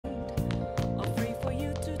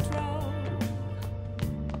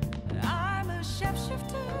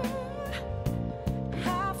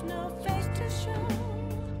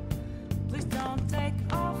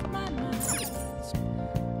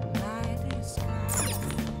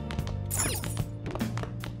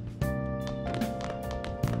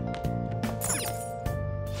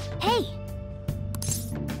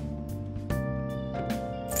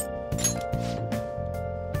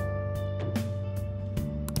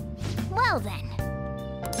Now then.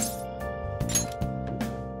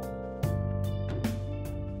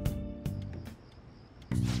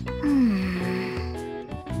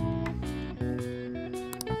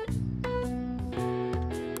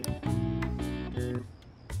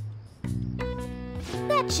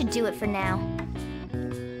 That should do it for now.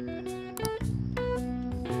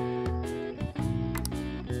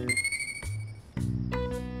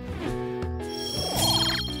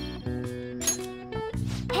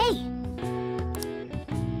 Hey!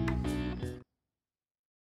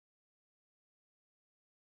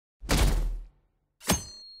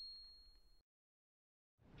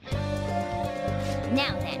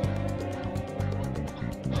 Now then.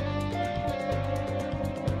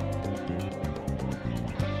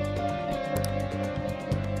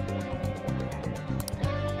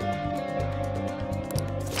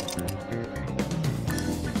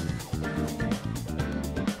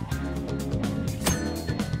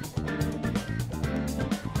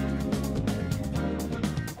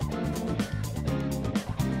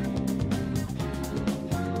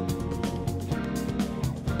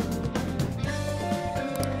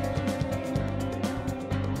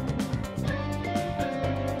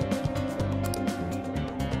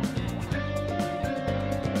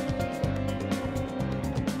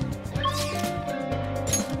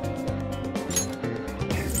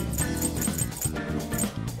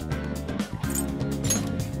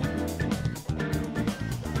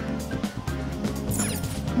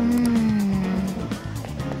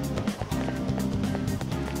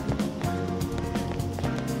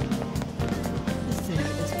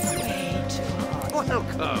 Welcome.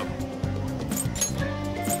 Oh!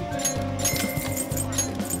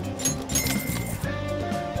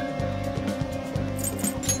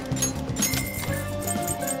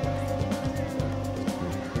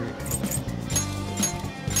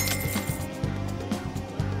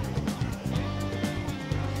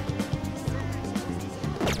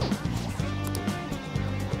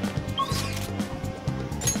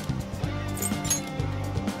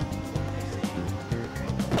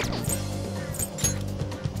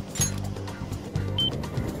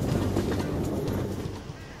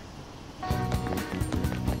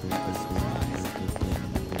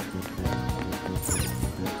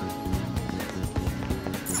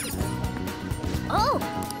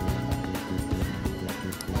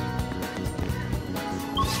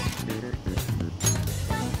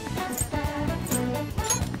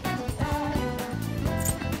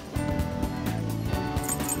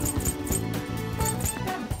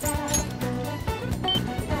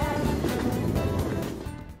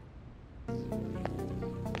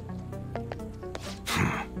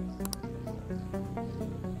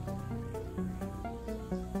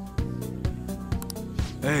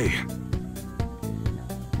 Hey.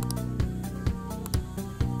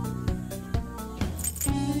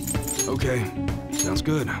 Okay, sounds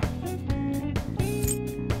good.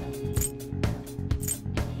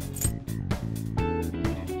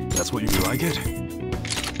 That's what you like it?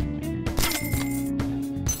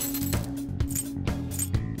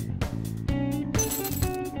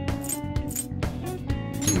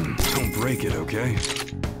 Don't break it, okay?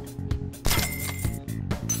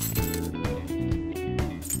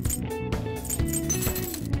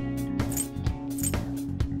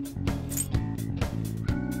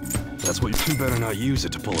 That's what you better not use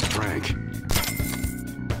it to pull a prank.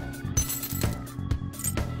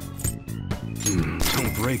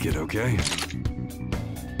 Don't break it, okay?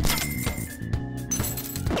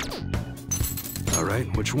 All right,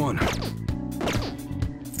 which one?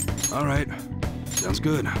 All right, sounds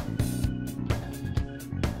good.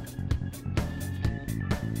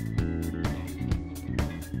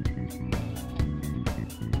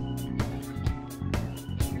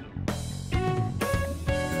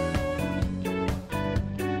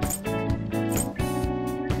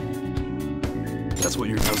 That's what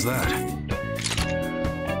does that.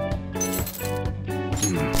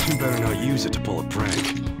 You better not use it to pull a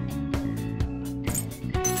prank.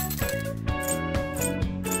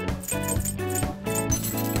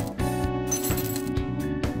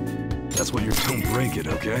 That's what don't break it,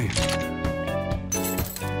 okay?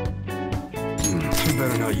 You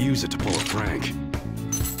better not use it to pull a prank.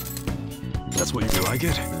 That's what you like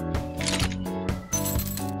it?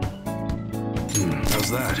 How's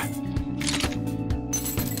that?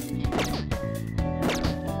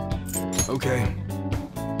 Okay.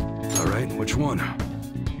 All right, which one?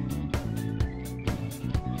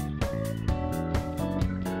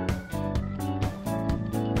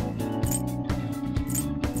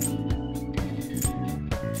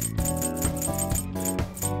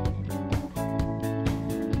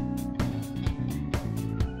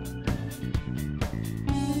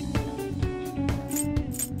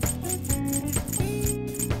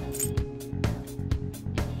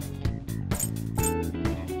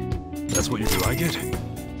 like it?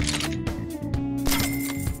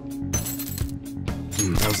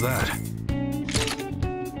 How's that?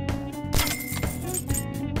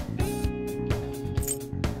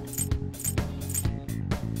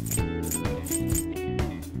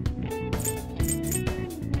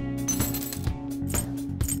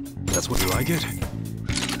 That's what you like it?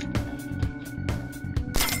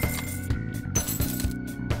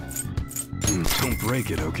 Don't break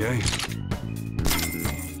it, okay?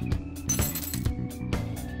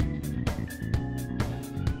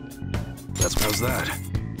 How's that?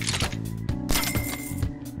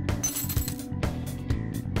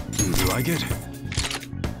 You like it?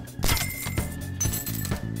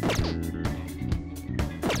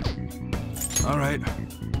 All right.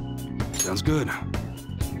 Sounds good.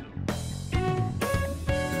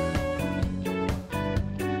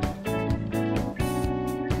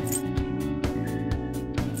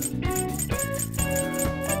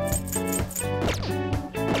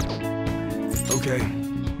 Okay.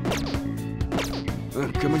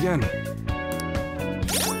 Come again.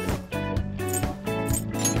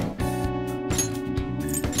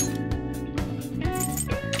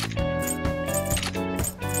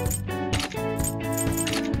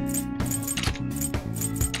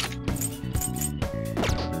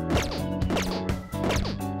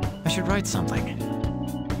 I should write something.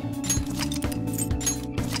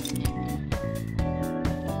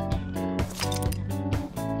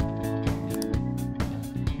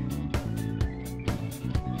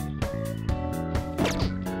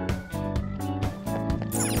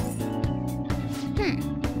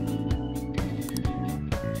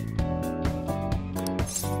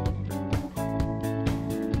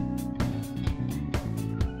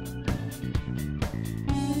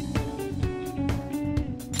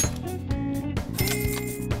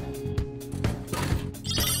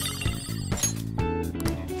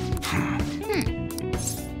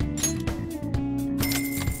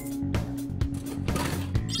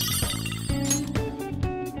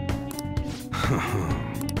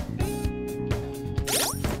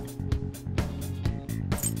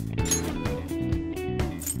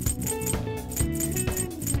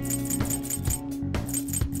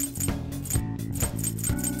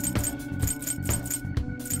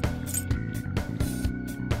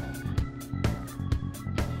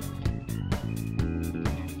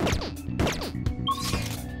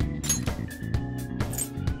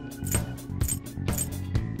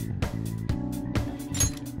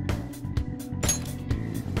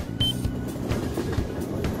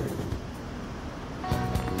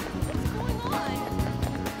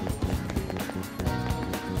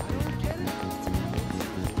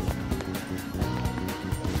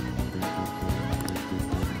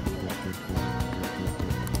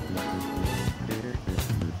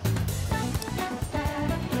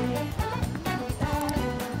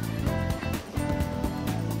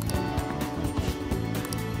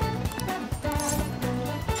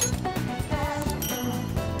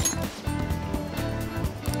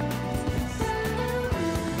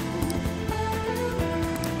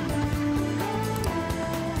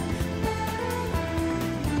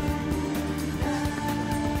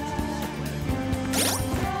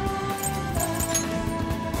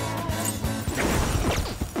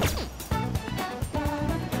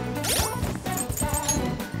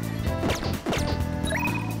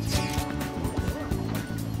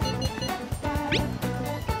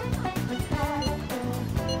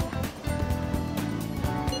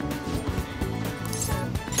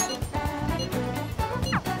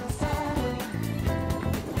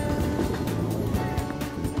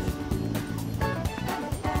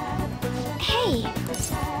 Hey!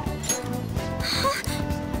 Huh?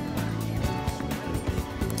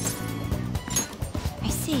 I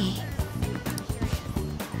see.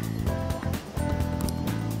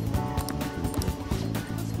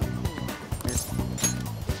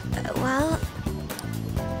 Well...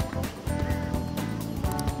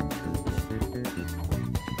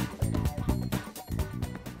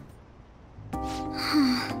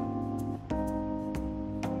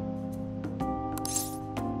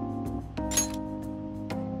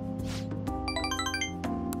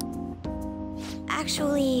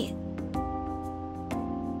 Actually...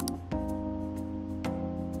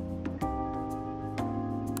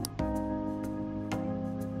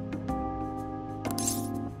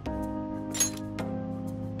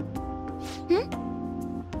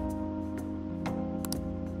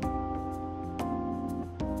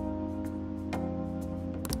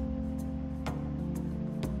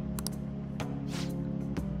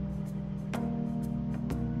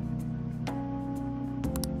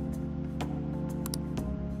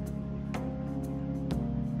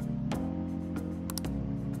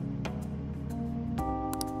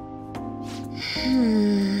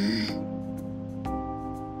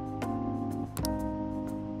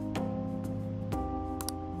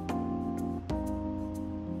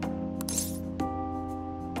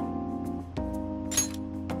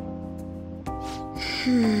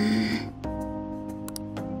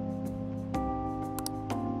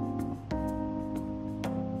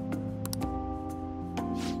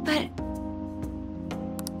 But...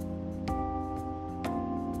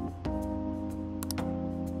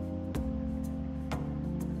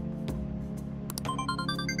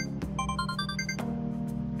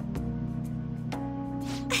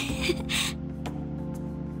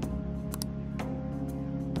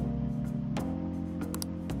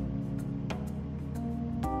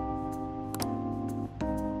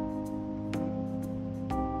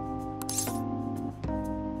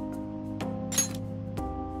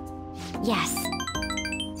 Yes.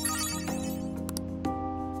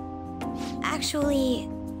 Actually...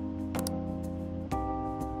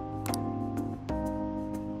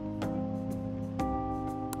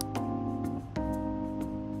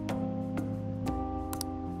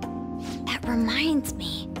 That reminds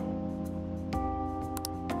me.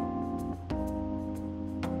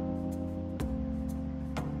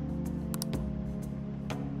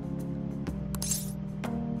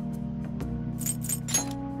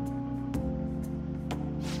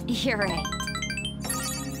 You're right.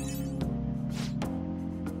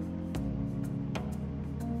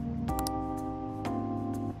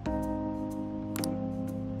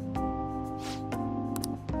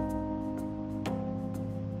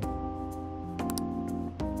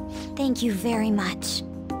 Thank you very much.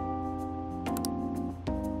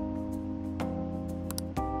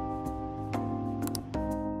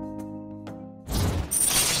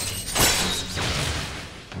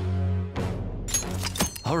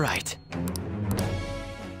 All right.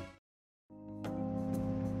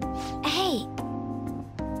 Hey!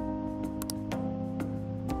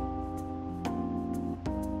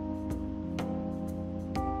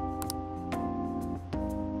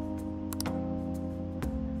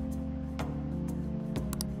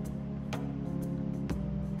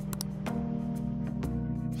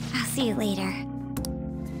 I'll see you later.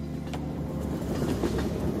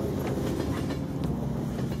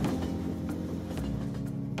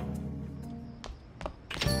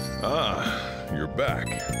 Ah, you're back.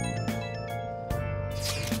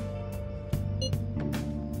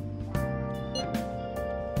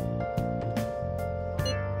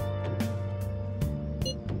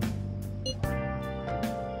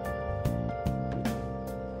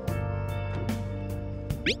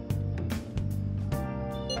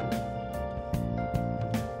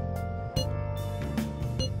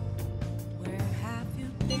 Where have you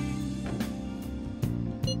been?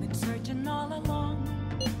 Been searching all along,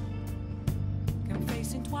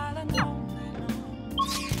 confessing while alone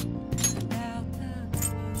without a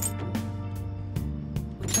clue,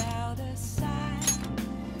 without a sign,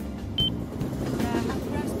 without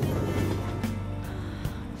resting.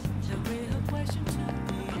 The real question to me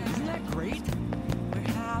is, Isn't that great? where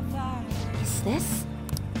have I? Is this?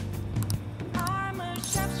 I'm a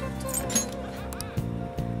sharpshooter.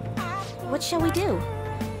 What shall we do?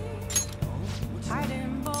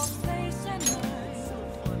 Hiding both face and mind,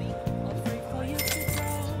 all free for you to go.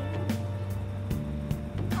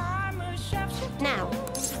 I'm a sharpshooter. Now.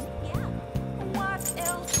 What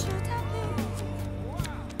else should I do?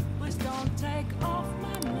 Please don't take off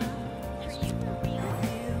my mask.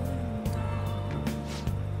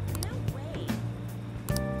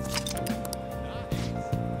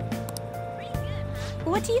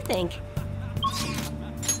 What do you think?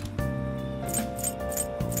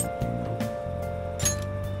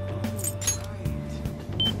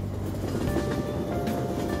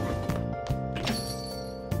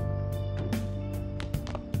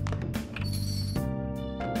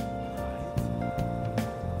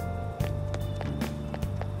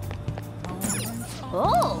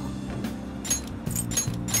 Oh!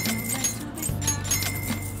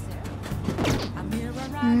 I'm here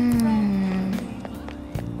around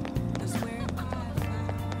That's where I found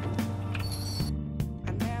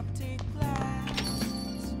an empty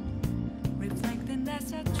glass, reflecting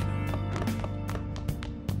that's a truth.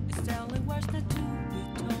 It's telling words not to be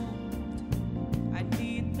told. I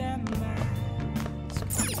need them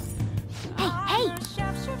masks. Hey, I'm a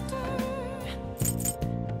sharpshooter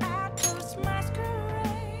at this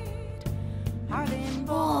masquerade, hiding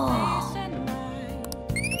both face and mind,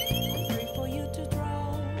 free for you to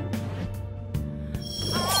draw.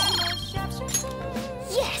 I'm a sharpshooter,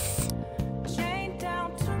 Yes! chained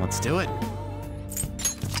down to Let's do it.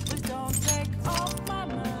 Please don't take off my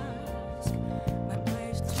mask, my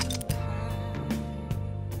place to hide.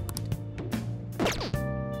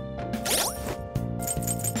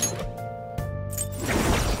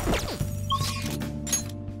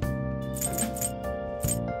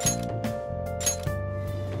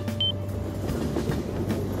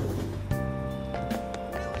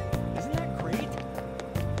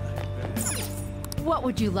 What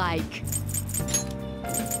would you like?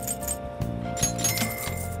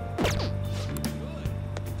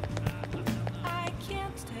 I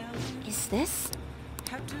can't tell you Is this?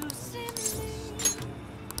 how to see me.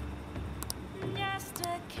 Just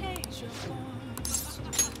occasional. There's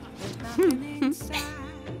nothing inside.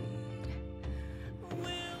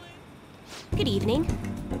 Good evening.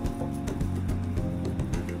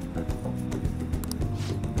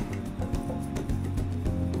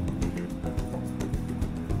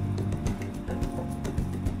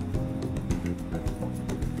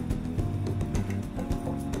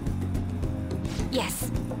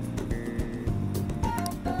 Yes.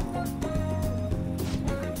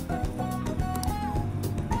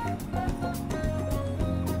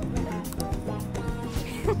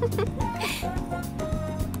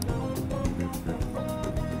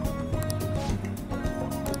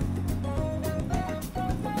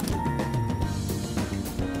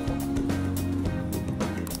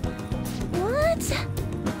 What?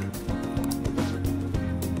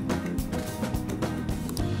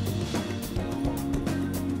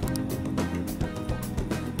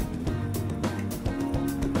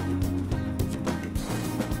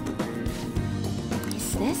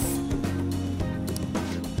 Is this?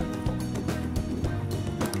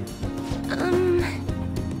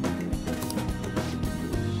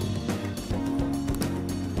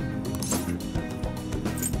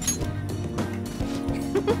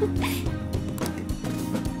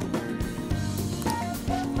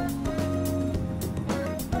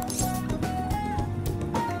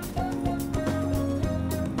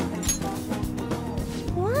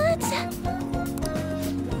 What?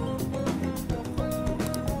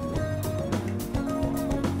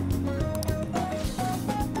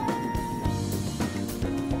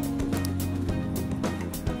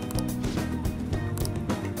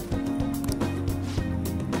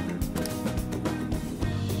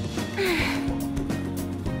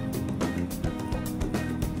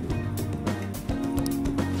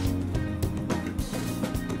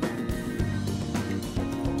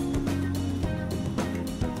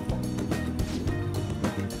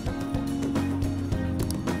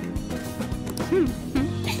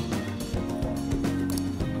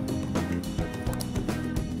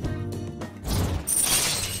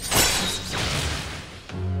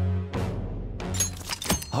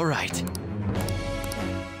 All right.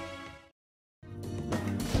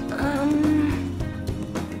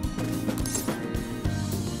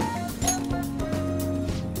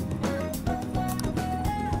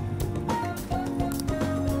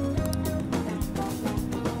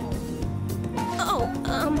 Oh,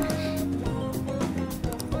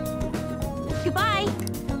 goodbye.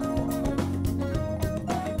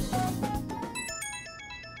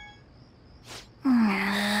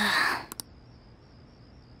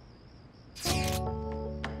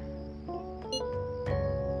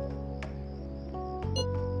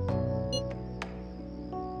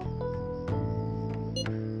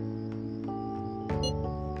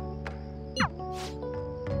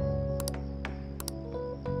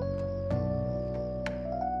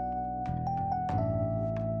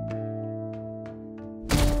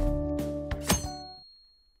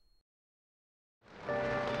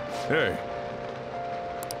 Hey.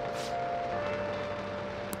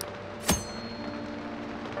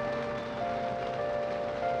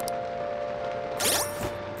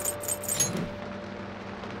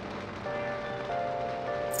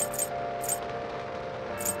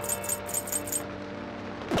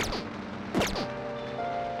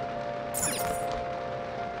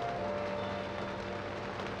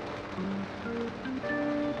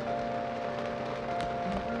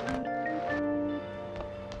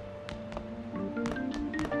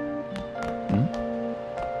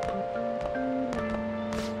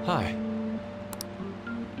 Hi.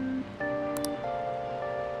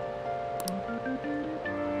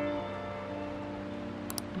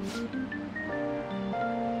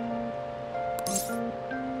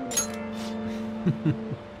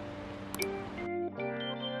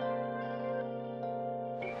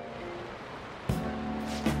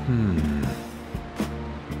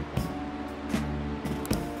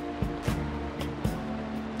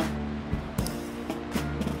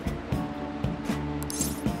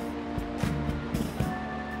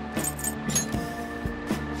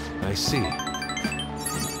 I see.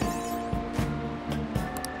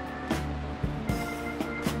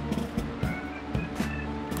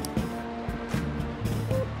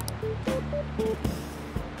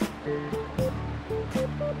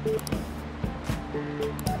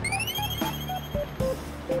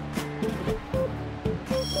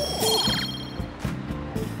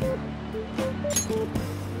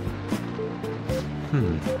 Do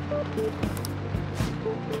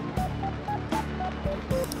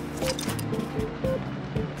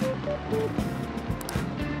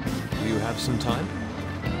you have some time?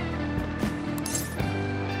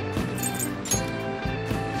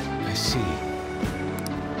 I see.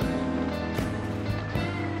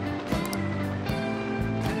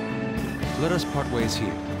 Let us part ways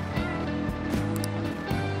here.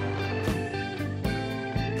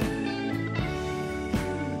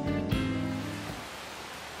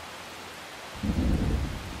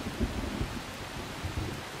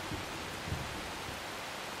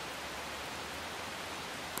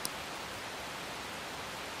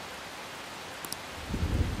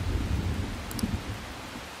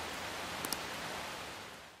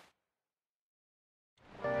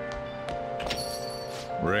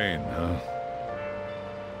 Rain, huh?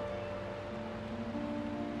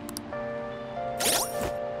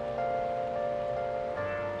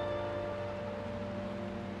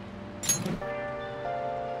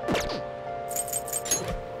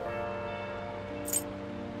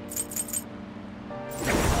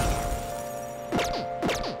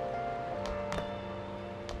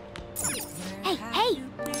 Hey, hey!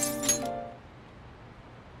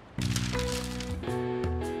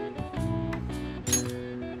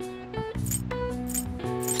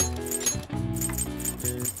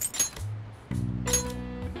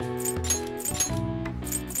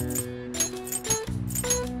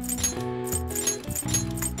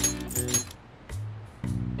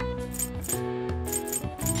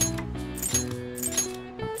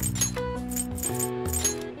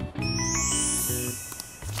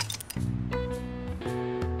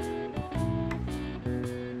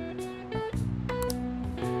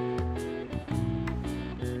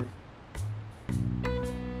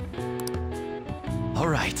 All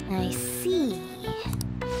right. I see.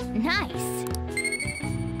 Nice.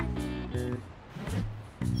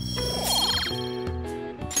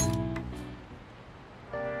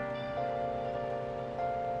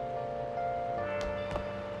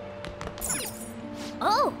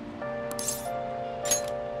 Oh!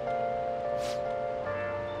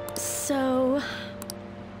 So...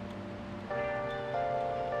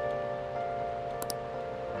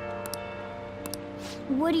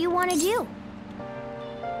 What do you want to do?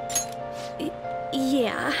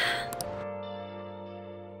 yeah.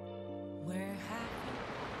 Where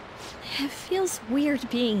have It feels weird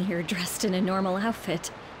being here dressed in a normal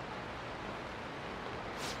outfit.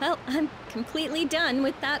 Well, I'm completely done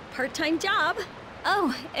with that part-time job.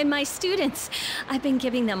 Oh, and my students. I've been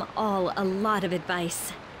giving them all a lot of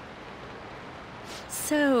advice.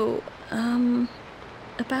 So,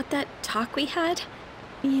 about that talk we had?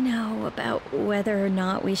 You know, about whether or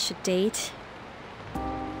not we should date?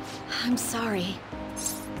 I'm sorry.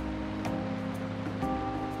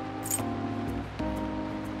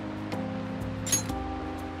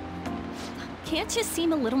 Can't you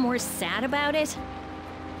seem a little more sad about it?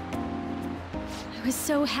 I was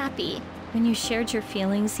so happy when you shared your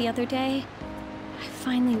feelings the other day. I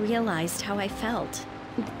finally realized how I felt.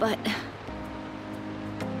 But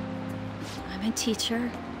I'm a teacher,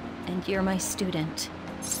 and you're my student.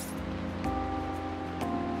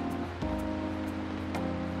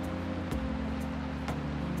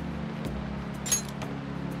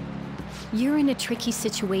 You're in a tricky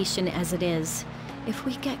situation as it is. If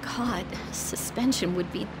we get caught, suspension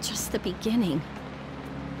would be just the beginning.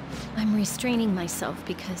 I'm restraining myself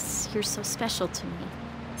because you're so special to me.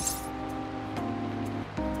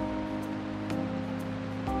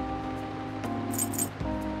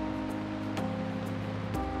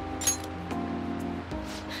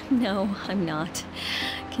 No, I'm not.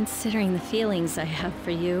 Considering the feelings I have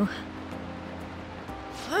for you.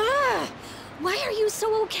 Why are you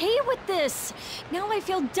so okay with this? Now I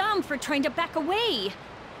feel dumb for trying to back away.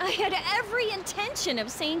 I had every intention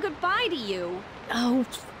of saying goodbye to you. Oh,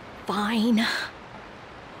 fine.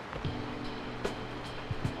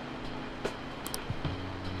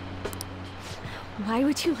 Why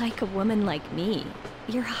would you like a woman like me?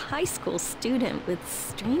 You're a high school student with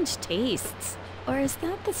strange tastes. Or is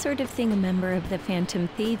that the sort of thing a member of the Phantom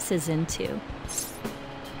Thieves is into?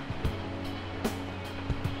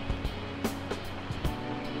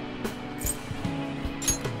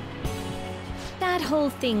 That whole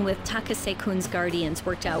thing with Takase-kun's guardians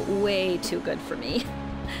worked out way too good for me.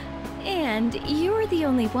 And you're the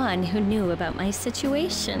only one who knew about my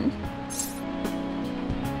situation.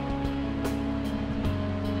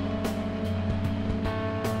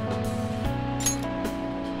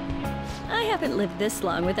 I haven't lived this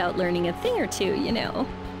long without learning a thing or two, you know.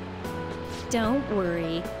 Don't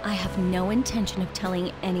worry, I have no intention of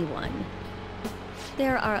telling anyone.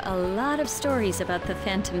 There are a lot of stories about the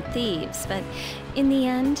Phantom Thieves, but in the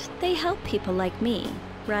end, they help people like me,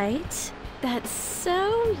 right? That's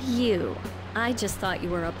so you. I just thought you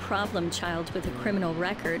were a problem child with a criminal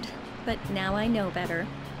record, but now I know better.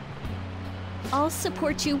 I'll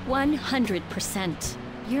support you 100%.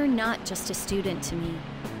 You're not just a student to me.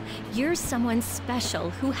 You're someone special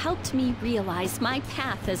who helped me realize my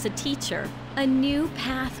path as a teacher. A new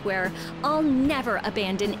path where I'll never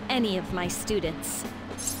abandon any of my students.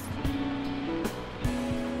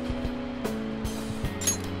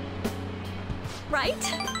 Right?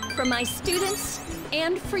 For my students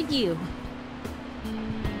and for you.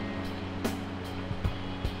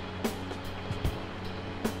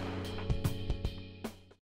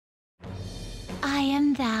 I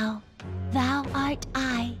am thou, thou art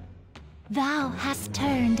I. Thou hast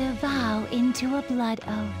turned a vow into a blood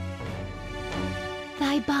oath.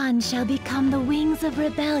 Thy bond shall become the wings of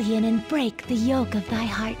rebellion and break the yoke of thy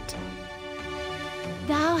heart.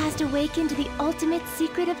 Thou hast awakened the ultimate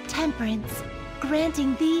secret of temperance,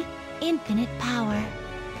 granting thee infinite power.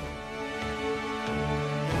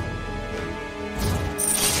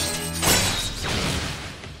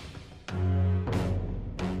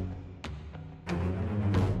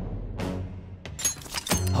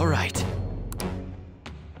 All right.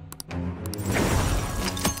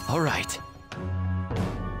 All right.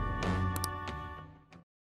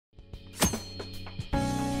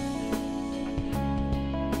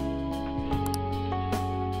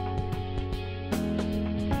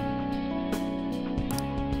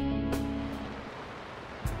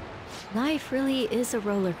 Life really is a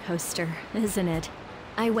roller coaster, isn't it?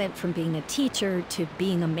 I went from being a teacher to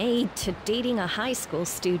being a maid to dating a high school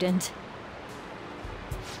student.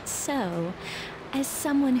 So, as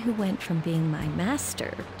someone who went from being my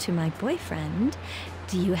master to my boyfriend,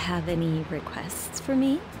 do you have any requests for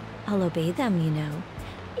me? I'll obey them, you know,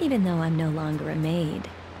 even though I'm no longer a maid.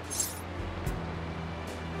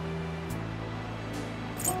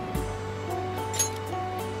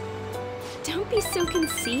 Don't be so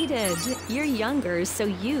conceited. You're younger, so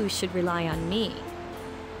you should rely on me.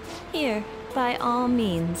 Here, by all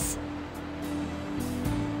means.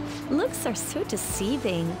 Looks are so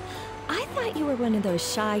deceiving. I thought you were one of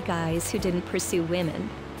those shy guys who didn't pursue women.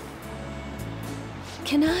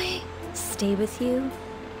 Can I stay with you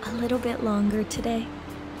a little bit longer today?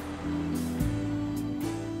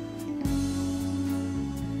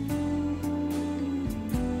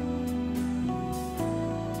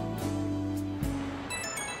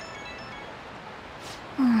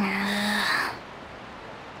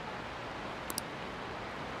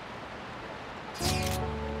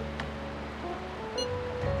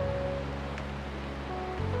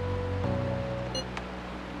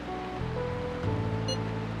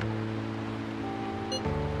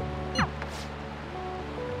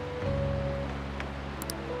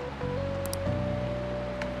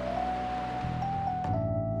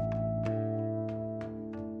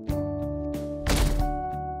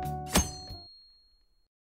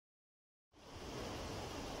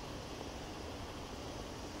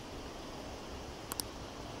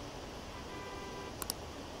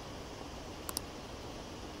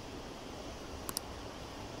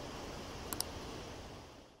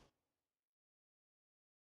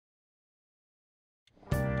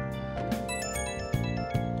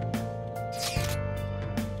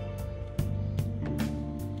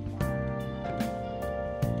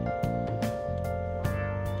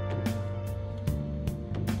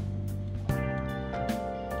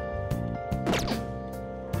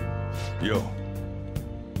 Yo.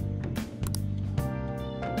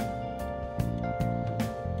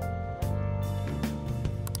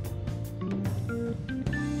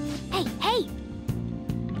 Hey, hey!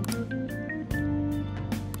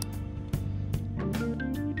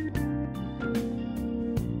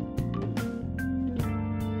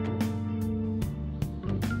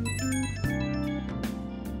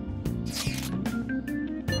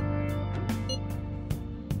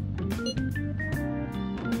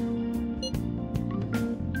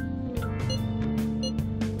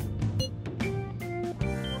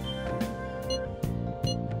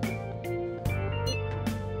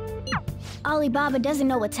 Alibaba doesn't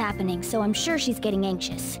know what's happening, so I'm sure she's getting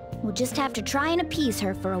anxious. We'll just have to try and appease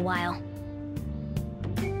her for a while.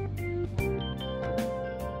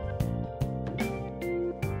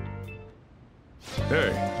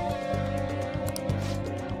 Hey.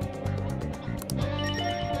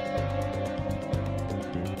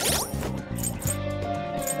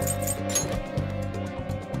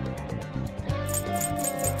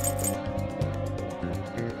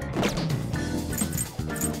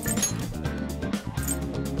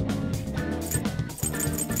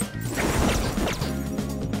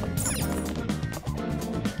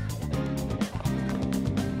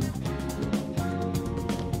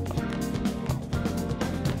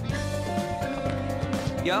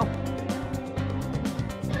 Yo.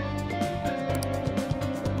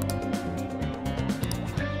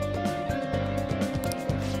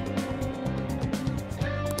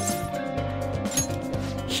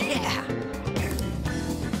 Yeah.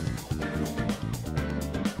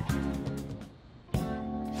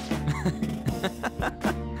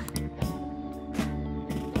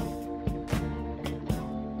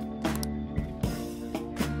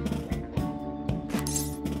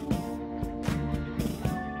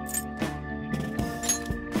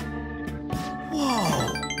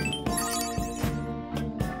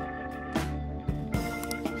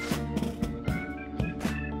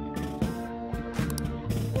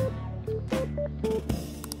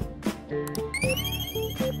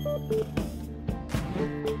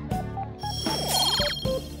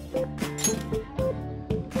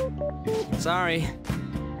 Sorry.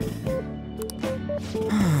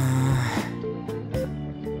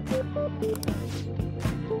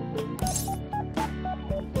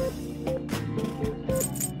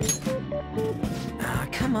 Ah,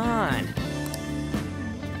 come on.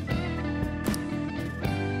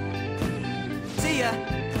 See ya.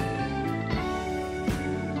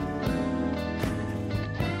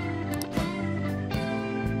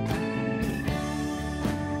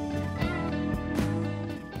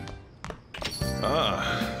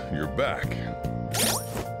 Ah, you're back.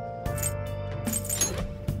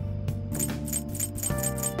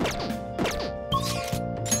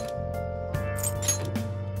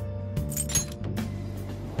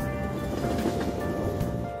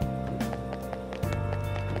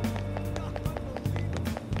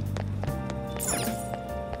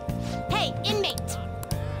 Hey, inmate!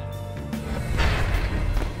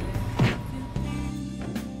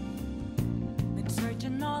 Been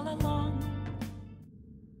searching all along.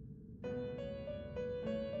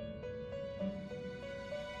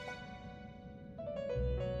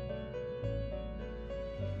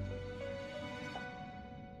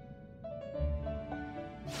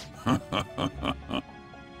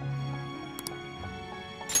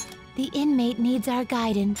 The inmate needs our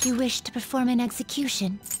guidance. You wish to perform an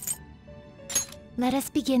execution. Let us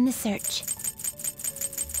begin the search.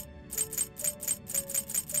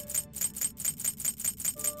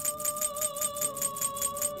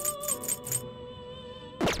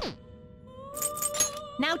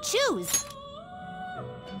 Now choose!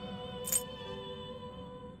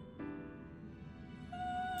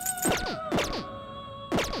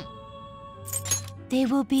 They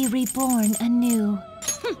will be reborn anew.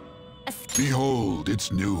 Behold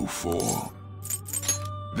its new form.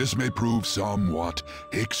 This may prove somewhat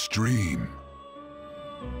extreme.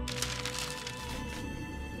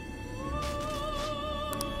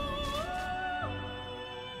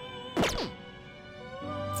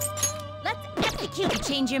 Let's execute. You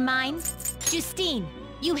change your mind? Justine,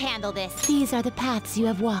 you handle this. These are the paths you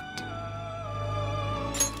have walked.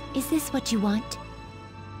 Is this what you want?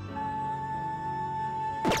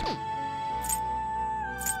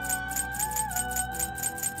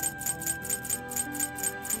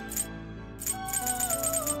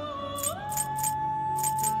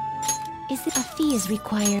 If a fee is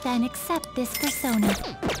required, then accept this persona.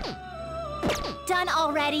 Done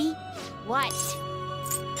already? What?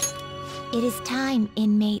 It is time,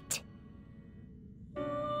 inmate.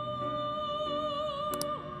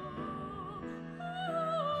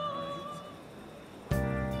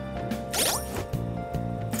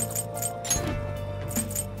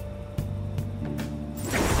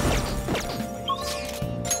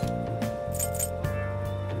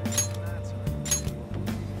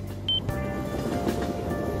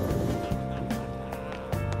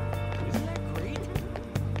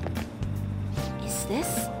 Is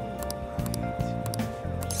this?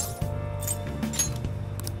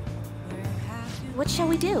 What shall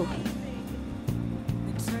we do?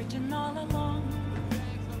 Been searching all along.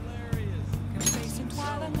 Complacent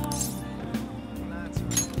while alone.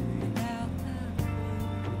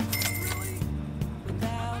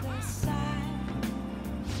 Without a sign.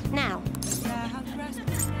 Now. Without resting.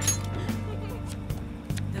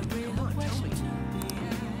 The real question to be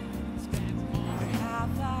asked.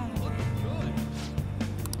 Have I?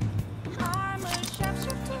 I'm a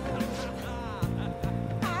sharpshooter.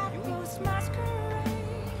 At Ghost Masquerade.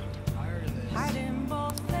 Hiding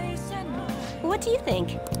both face and mind. What do you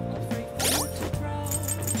think? Afraid for you to grow.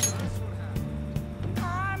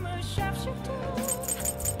 I'm a sharpshooter.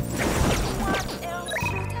 What else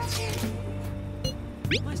should I do?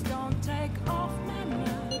 Please don't take off my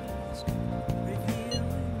mask.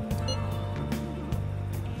 Revealing dawn.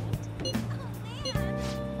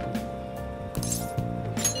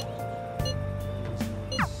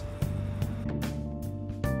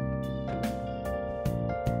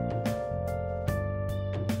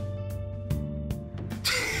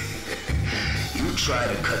 try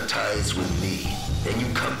to cut ties with me, and you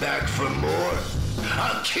come back for more,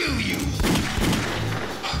 I'll kill you!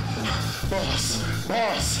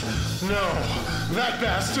 Boss, no! That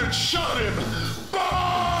bastard shot him!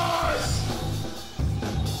 Boss!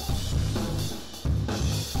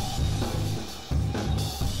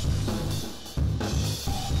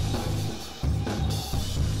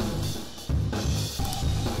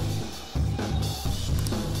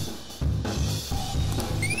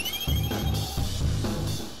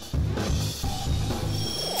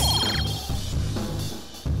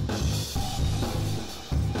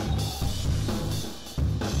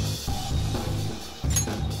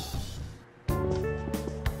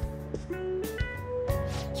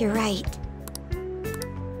 You're right.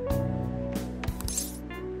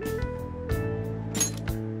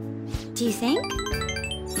 Do you think?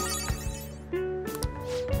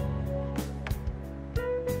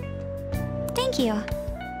 Thank you.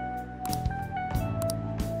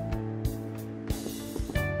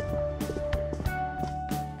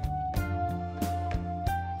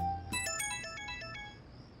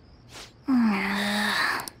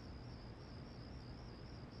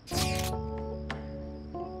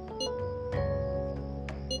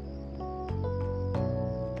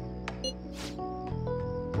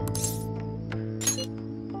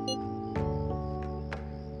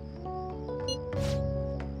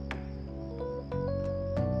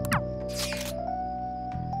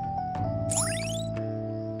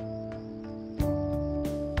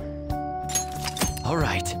 All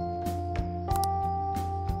right.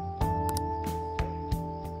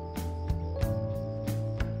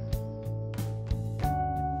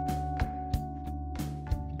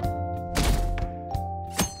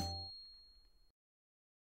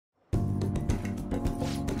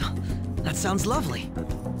 That sounds lovely.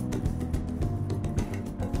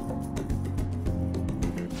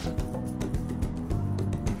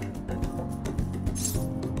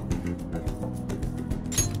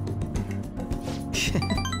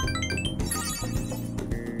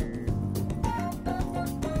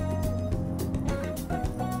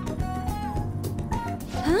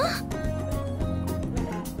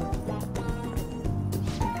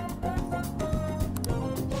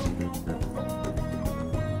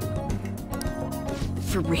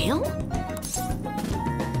 For real?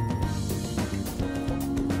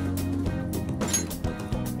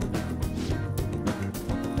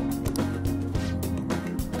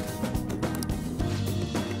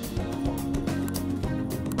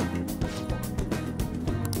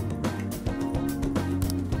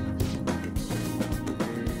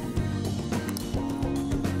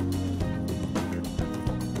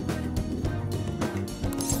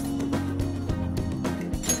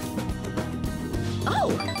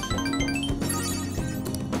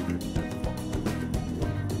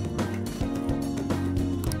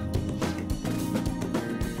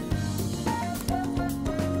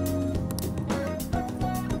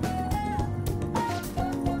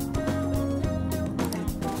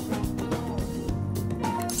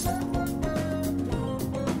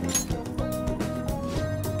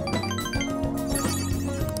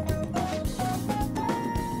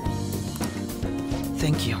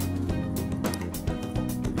 Thank you.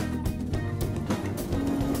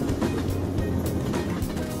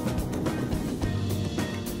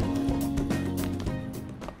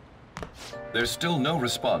 There's still no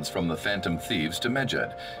response from the Phantom Thieves to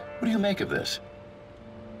Medjed. What do you make of this?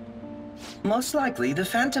 Most likely, the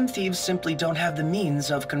Phantom Thieves simply don't have the means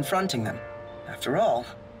of confronting them. After all,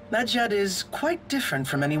 Medjed is quite different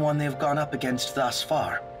from anyone they've gone up against thus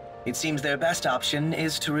far. It seems their best option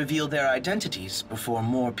is to reveal their identities before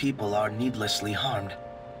more people are needlessly harmed.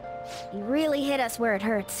 You really hit us where it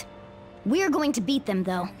hurts. We're going to beat them,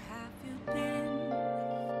 though. Have you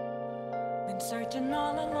been searching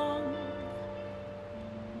all along,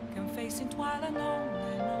 confessing while alone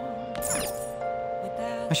and on,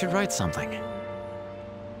 without I should write something.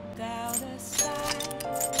 without a sigh,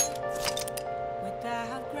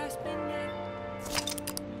 without grasping it.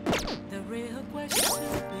 The real question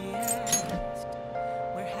to be asked: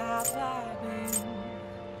 where have I been?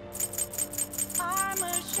 I'm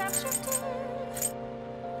a sharpshooter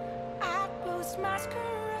at Boost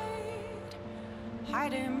Masquerade,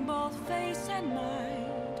 hiding both face and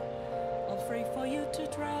mind, all free for you to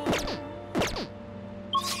draw.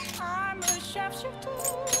 I'm a sharpshooter.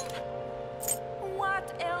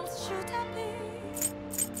 What else should I be?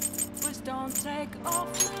 Please don't take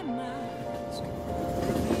off my mask.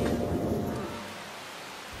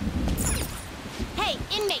 Hey,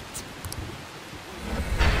 inmate!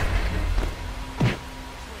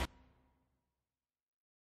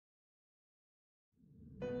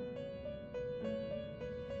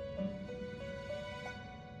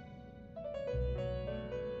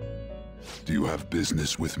 Do you have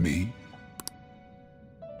business with me?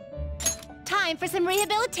 Time for some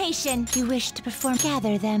rehabilitation. You wish to perform.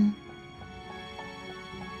 Gather them.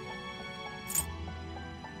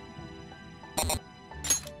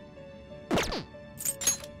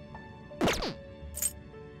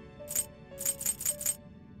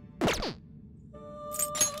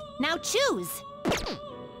 Now choose!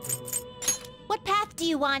 What path do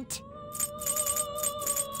you want?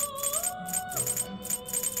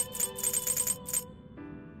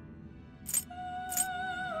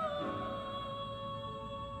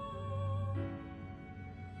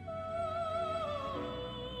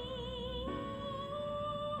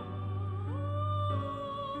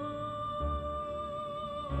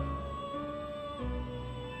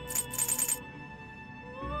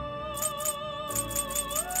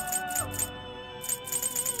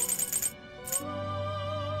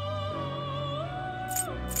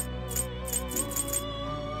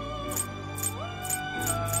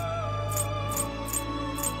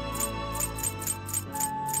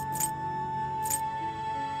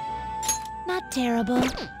 Not terrible,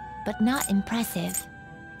 but not impressive.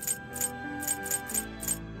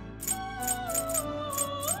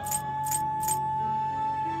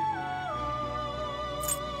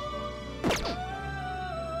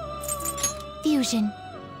 Fusion.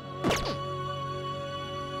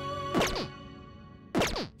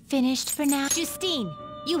 Finished for now. Justine,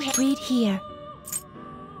 you read here.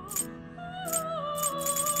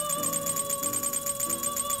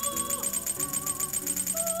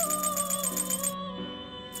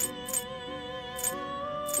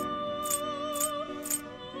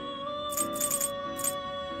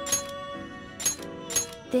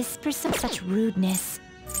 This person such rudeness.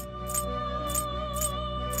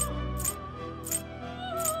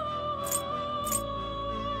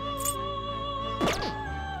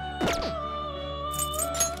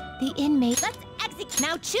 The inmate. Let's execute.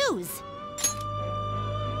 Now choose.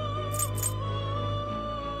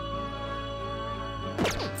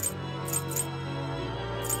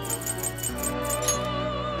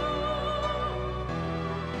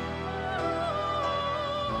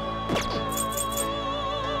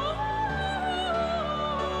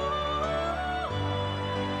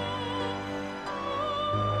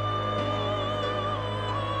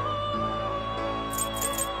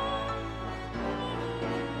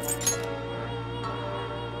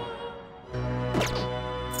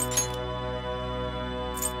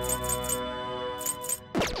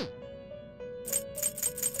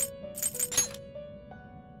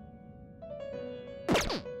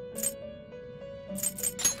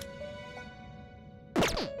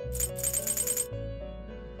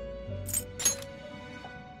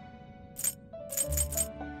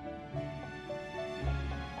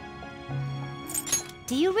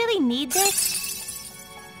 Do you really need this?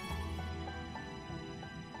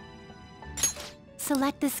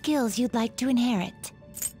 Select the skills you'd like to inherit.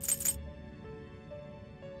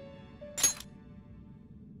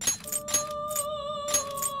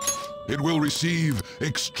 It will receive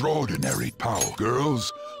extraordinary power.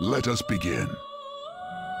 Girls, let us begin.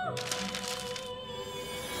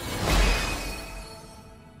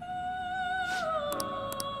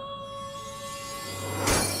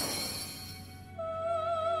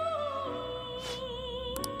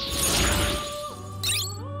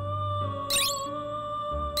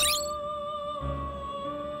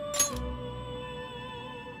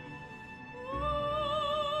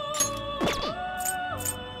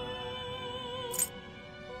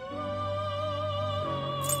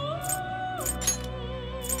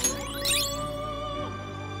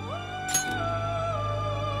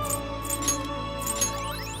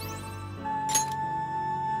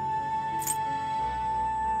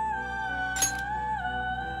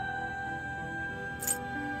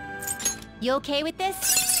 You okay with this?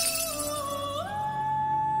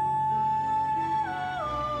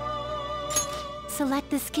 Select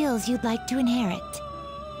the skills you'd like to inherit.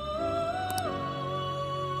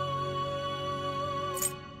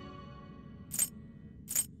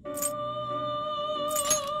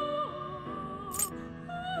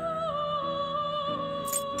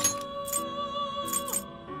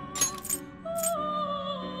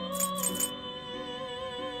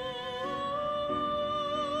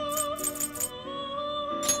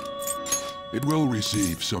 It will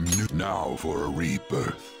receive some new... Now for a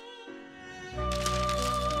rebirth.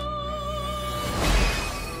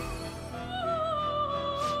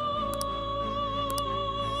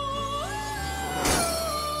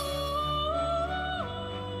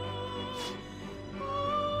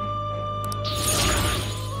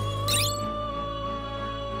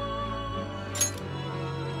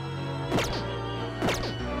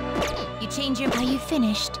 change your... Are you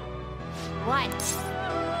finished? What?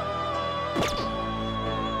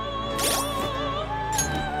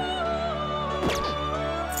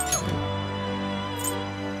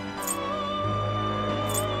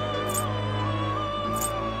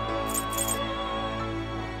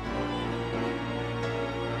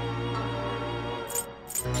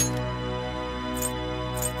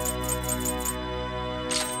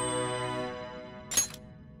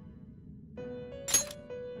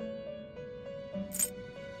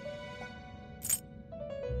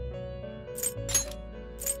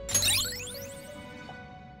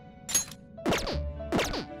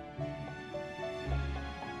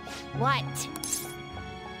 What?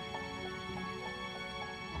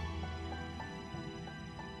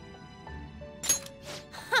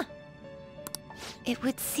 Huh. It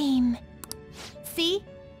would seem... See?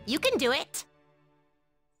 You can do it!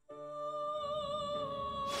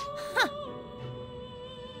 Huh.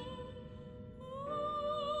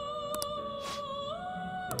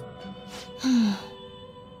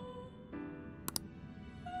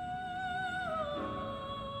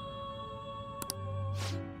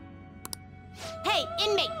 Hey,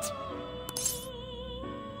 inmate!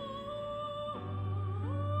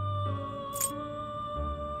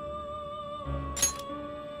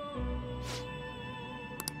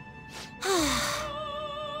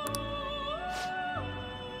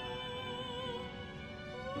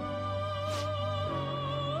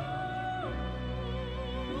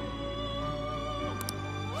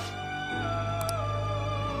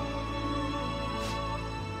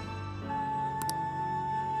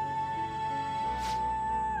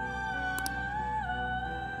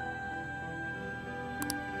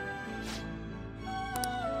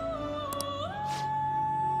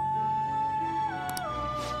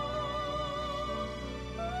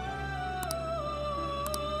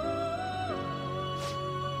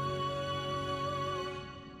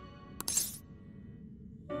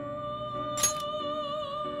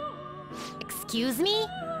 Excuse me?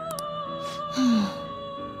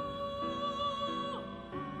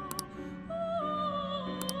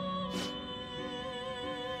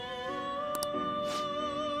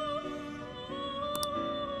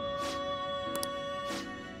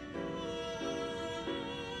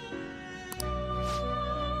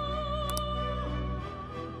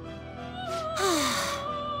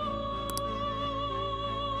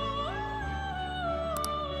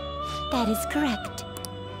 That is correct.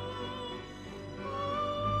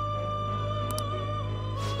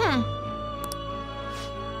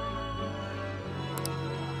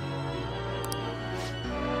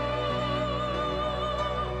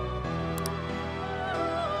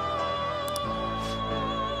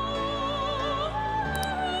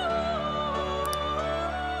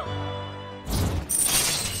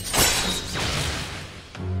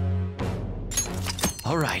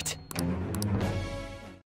 All right.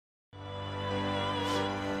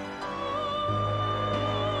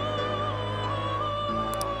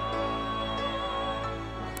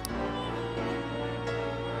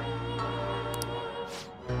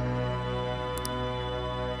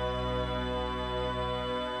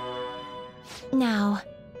 Now.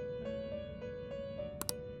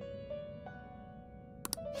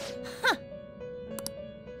 Huh.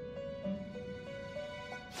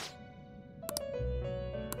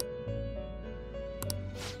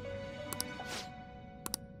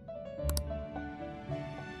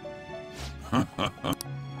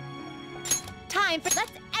 Time for...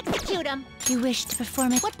 Let's execute him! You wish to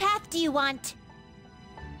perform it? What path do you want?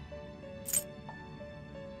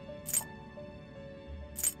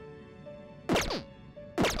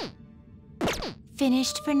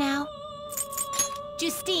 Finished for now?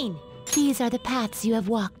 Justine, these are the paths you have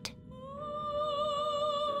walked.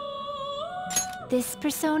 This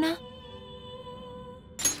persona?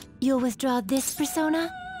 You'll withdraw this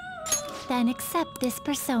persona? Then accept this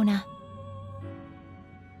persona.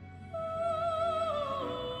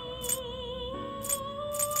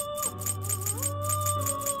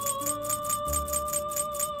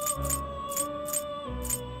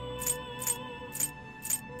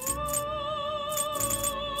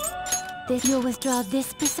 You'll withdraw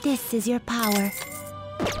this persona. This is your power.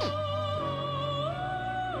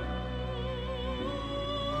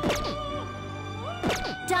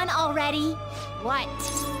 Done already? What?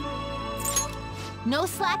 No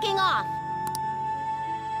slacking off!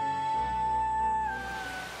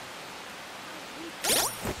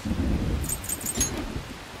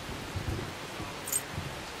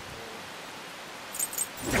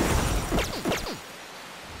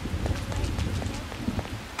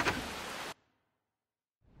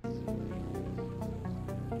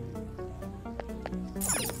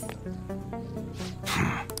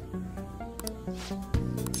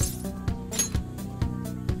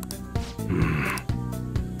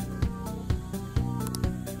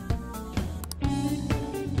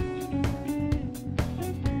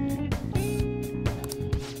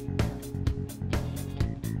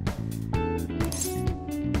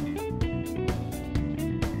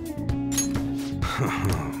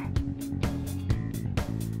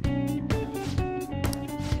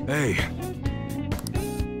 Hey.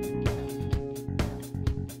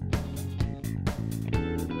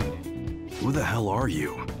 Who the hell are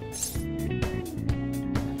you?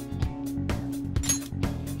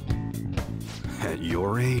 At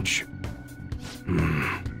your age?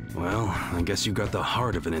 Well, I guess you got the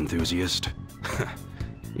heart of an enthusiast.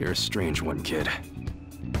 You're a strange one, kid.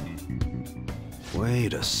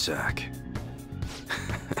 Wait a sec.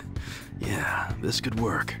 Yeah, this could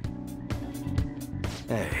work.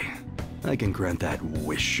 Hey, I can grant that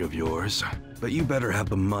wish of yours, but you better have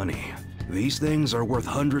the money. These things are worth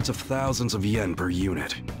hundreds of thousands of yen per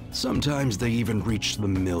unit. Sometimes they even reach the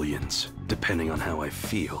millions, depending on how I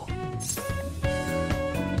feel.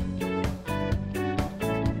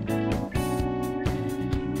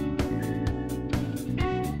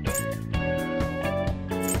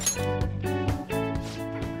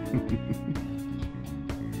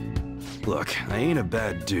 Look, I ain't a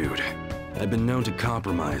bad dude. I've been known to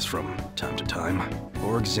compromise from time to time.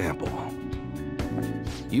 For example,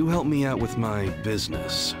 you help me out with my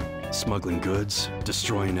business, smuggling goods,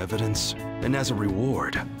 destroying evidence, and as a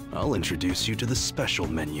reward, I'll introduce you to the special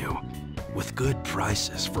menu, with good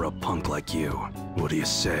prices for a punk like you. What do you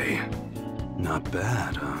say? Not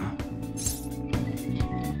bad, huh?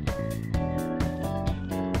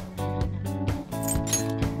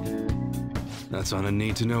 That's on a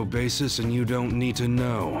need-to-know basis, and you don't need to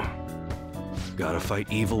know. Gotta fight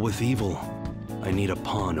evil with evil. I need a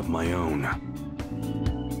pawn of my own.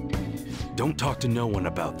 Don't talk to no one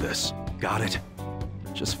about this. Got it?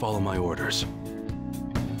 Just follow my orders.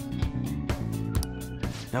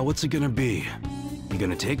 Now what's it gonna be? You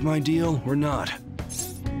gonna take my deal or not?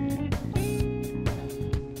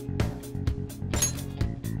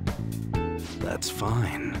 That's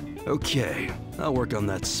fine. Okay, I'll work on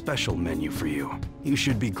that special menu for you. You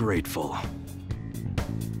should be grateful.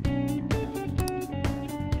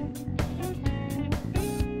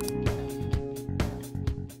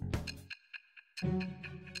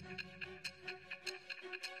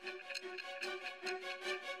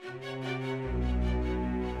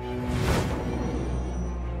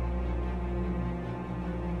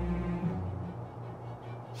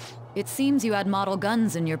 It seems you had model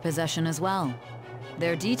guns in your possession as well.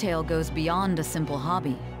 Their detail goes beyond a simple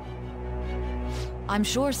hobby. I'm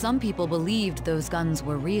sure some people believed those guns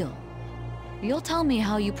were real. You'll tell me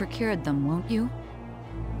how you procured them, won't you?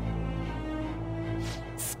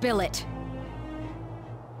 Spill it!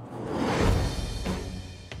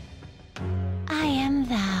 I am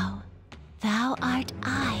thou. Thou art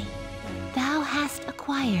I. Thou hast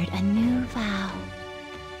acquired a new vow.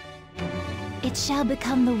 It shall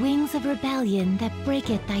become the wings of rebellion that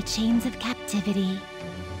breaketh thy chains of captivity.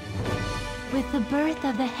 With the birth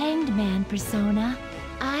of the Hanged Man persona,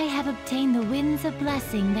 I have obtained the winds of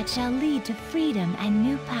blessing that shall lead to freedom and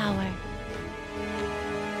new power.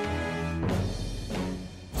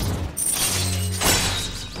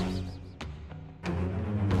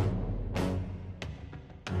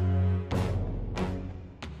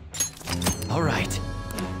 All right.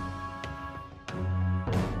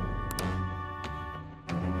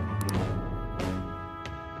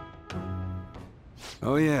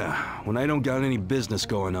 Oh yeah, when I don't got any business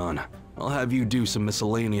going on, I'll have you do some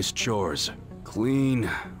miscellaneous chores. Clean,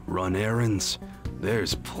 run errands.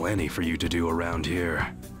 There's plenty for you to do around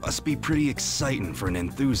here. Must be pretty exciting for an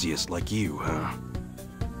enthusiast like you, huh?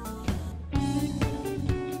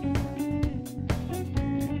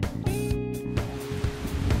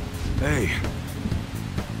 Hey.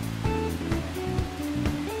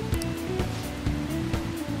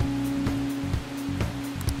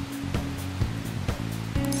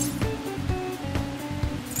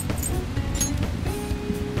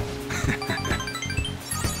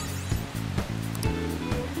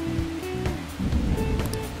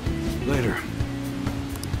 Later.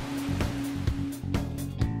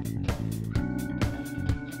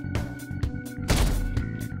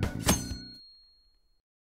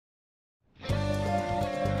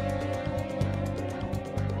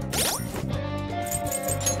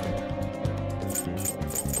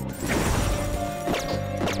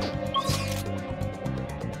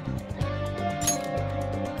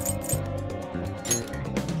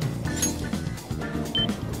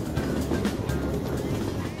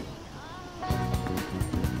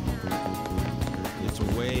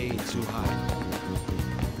 Too hot.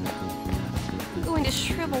 I'm going to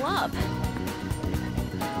shrivel up.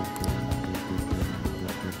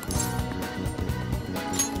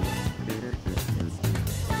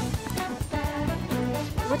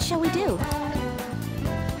 What shall we do?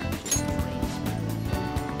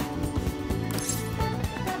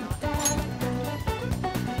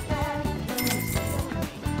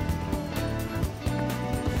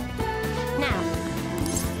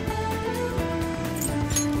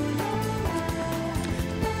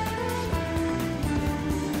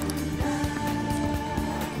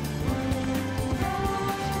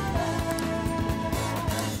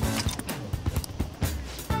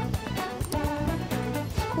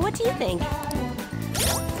 do you think?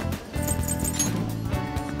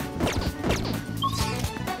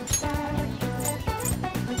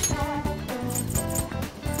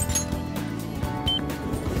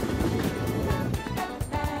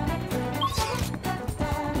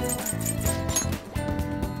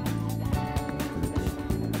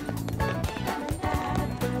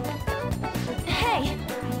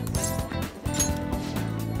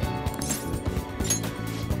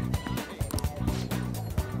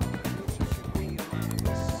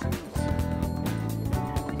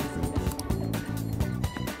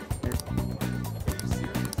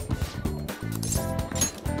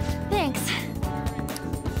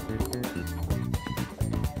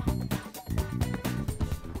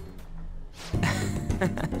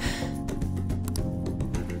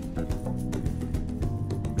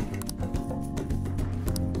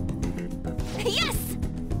 Yes!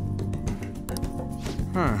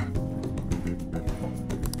 Huh.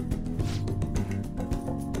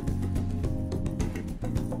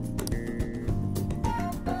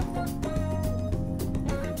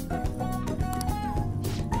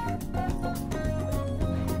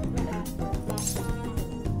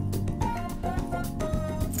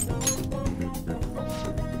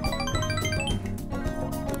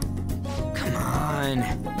 Come on.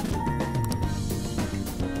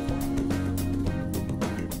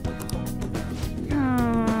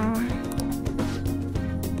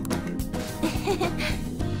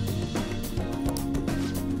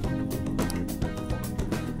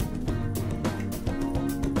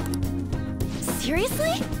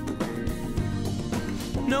 Seriously?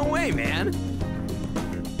 No way, man.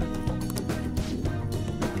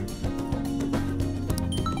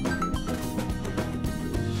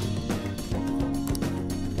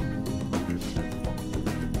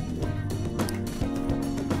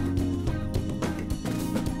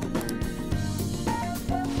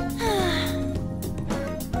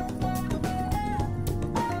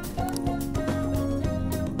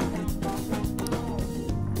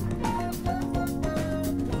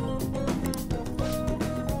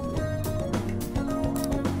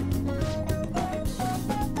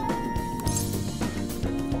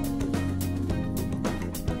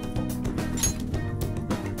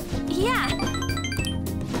 Yeah.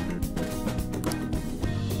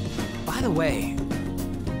 By the way,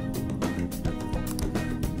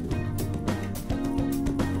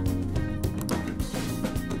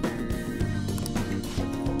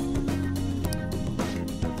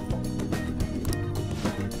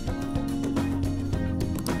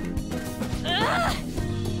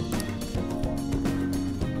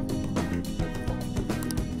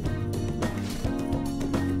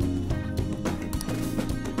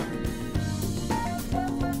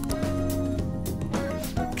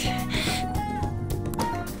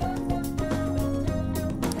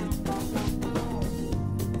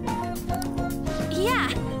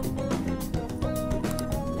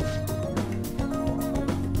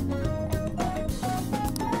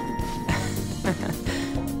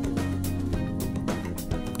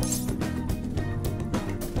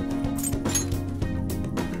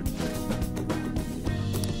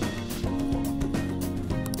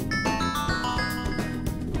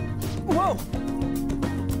 whoa!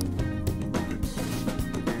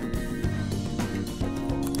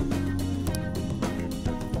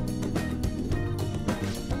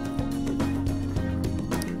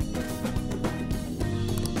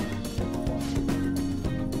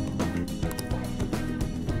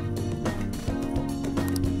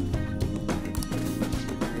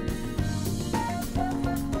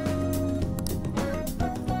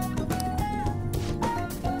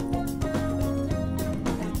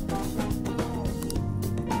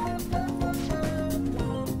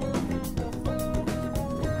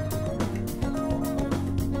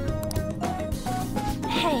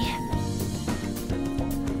 Hey.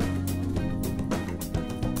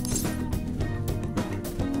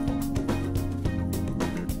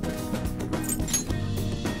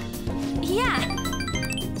 Yeah.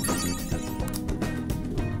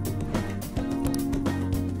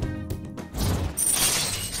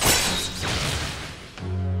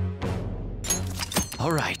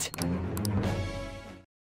 All right.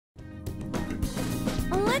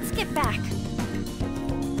 Let's get back.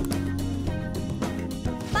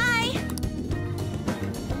 Bye.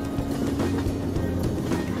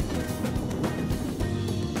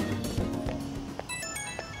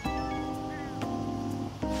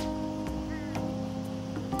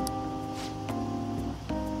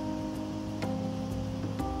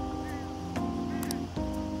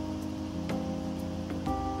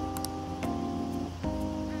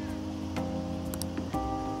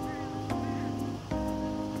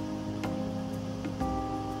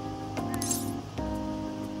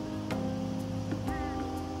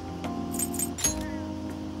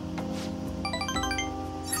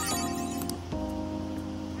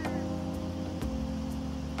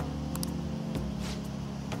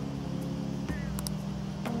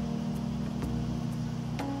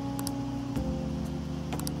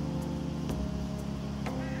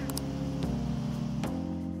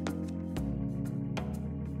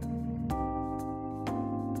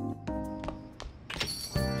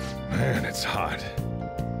 Man, it's hot.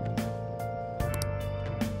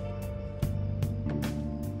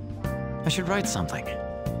 I should write something.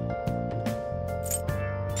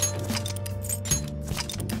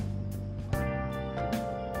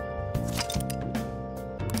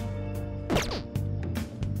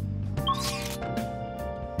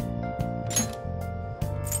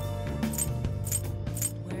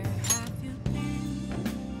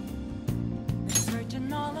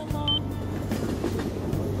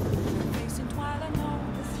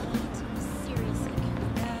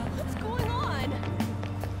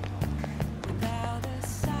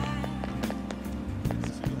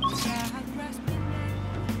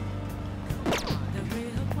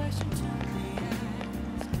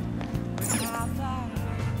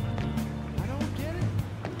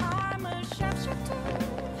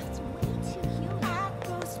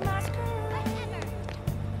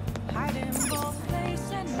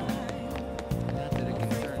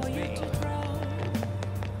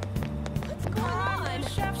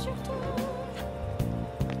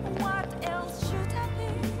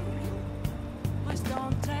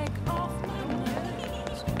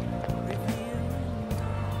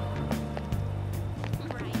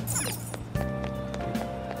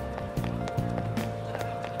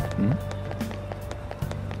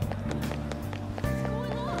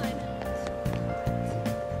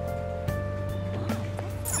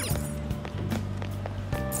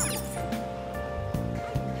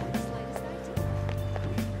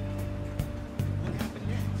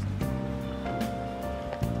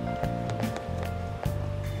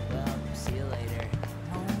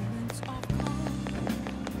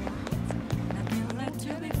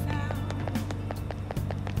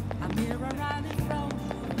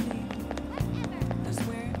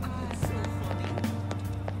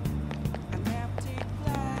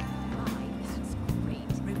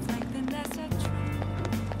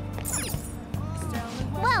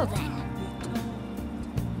 Well then.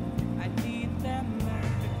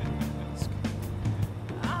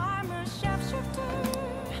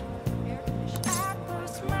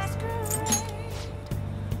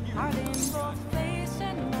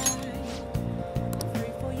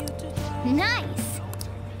 Nice.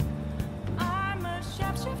 I'm a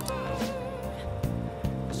shapeshifter,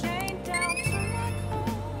 chained down to my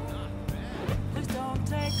core. Please don't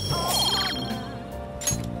take all my life.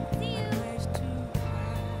 See you. Ways to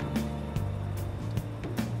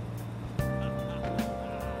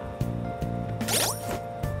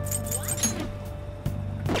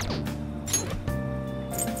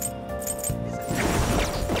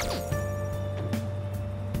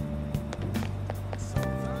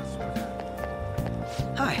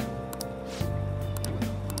Hi.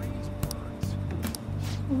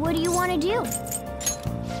 What do you want to do?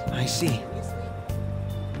 I see.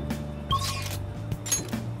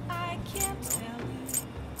 I can't tell you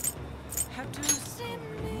how to see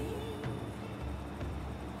me.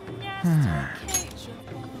 Just a cage of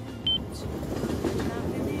bones,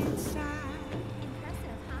 nothing inside.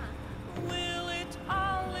 Will it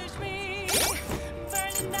always be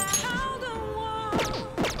burning down the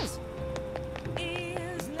walls?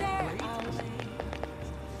 Is there a way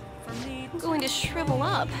for me I'm going to shrivel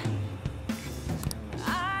up.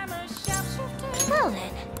 I'm a shapeshifter. Well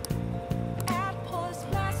then. At Paul's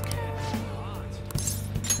masquerade.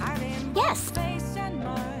 Hiding Yes. both face and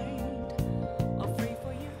mind. All free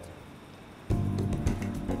for you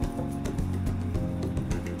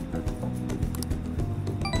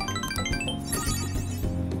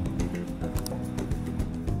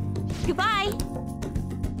Goodbye.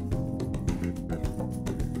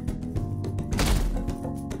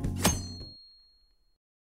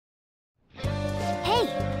 Hey.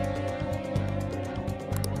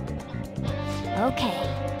 Okay.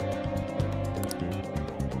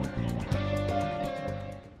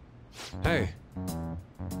 Hey.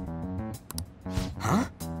 Huh?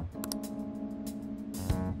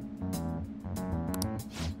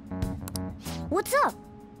 What's up?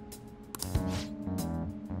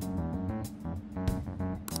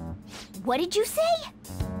 What did you say?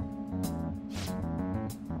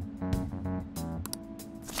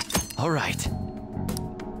 All right.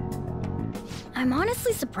 I'm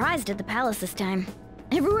honestly surprised at the palace this time.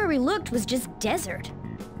 Everywhere we looked was just desert.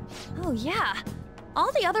 Oh yeah.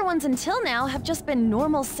 All the other ones until now have just been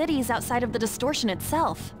normal cities outside of the distortion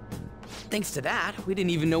itself. Thanks to that, we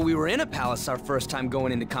didn't even know we were in a palace our first time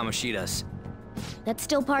going into Kamoshida's. That's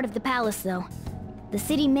still part of the palace, though. The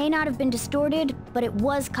city may not have been distorted, but it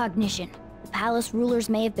was cognition. The palace rulers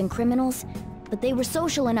may have been criminals, but they were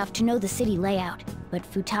social enough to know the city layout. But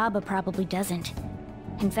Futaba probably doesn't.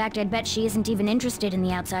 In fact, I'd bet she isn't even interested in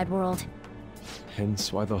the outside world.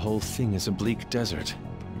 Hence why the whole thing is a bleak desert.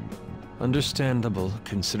 Understandable,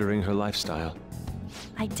 considering her lifestyle.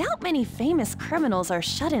 I doubt many famous criminals are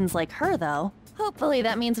shut-ins like her, though. Hopefully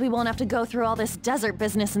that means we won't have to go through all this desert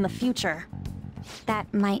business in the future.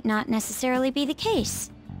 That might not necessarily be the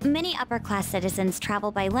case. Many upper-class citizens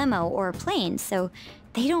travel by limo or plane, so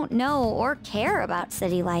they don't know or care about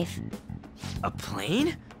city life. A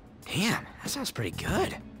plane? Damn, that sounds pretty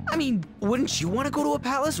good. I mean, wouldn't you want to go to a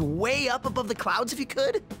palace way up above the clouds if you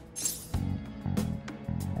could?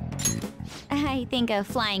 I think a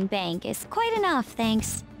flying bank is quite enough,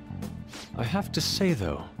 thanks. I have to say,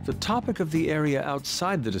 though, the topic of the area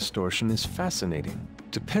outside the distortion is fascinating.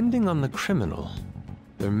 Depending on the criminal,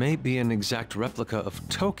 there may be an exact replica of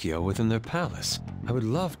Tokyo within their palace. I would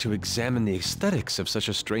love to examine the aesthetics of such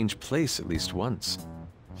a strange place at least once.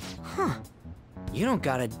 Huh. You don't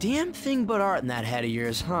got a damn thing but art in that head of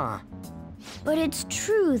yours, huh? But it's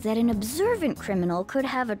true that an observant criminal could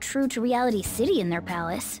have a true-to-reality city in their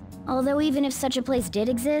palace. Although even if such a place did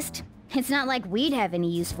exist, it's not like we'd have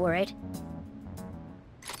any use for it.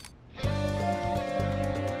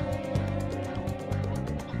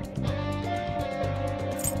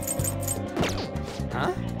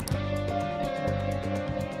 Huh?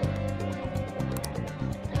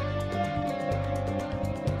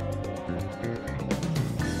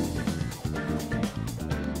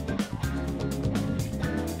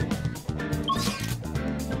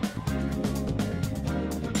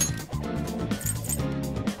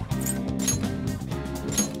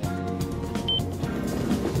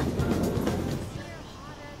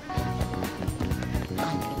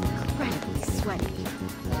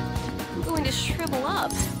 Shrivel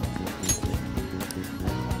up.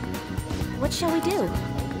 What shall we do?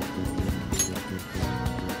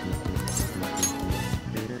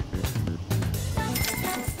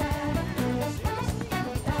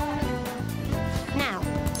 Now.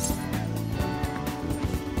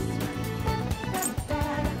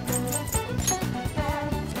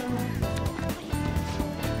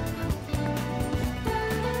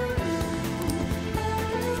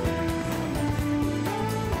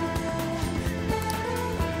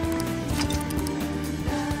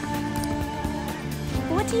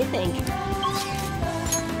 What do you think?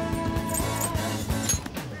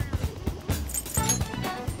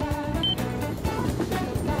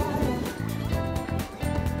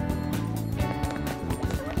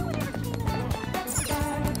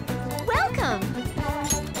 Welcome!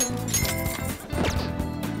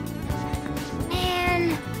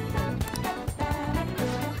 Man.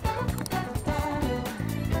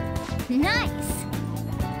 Nice!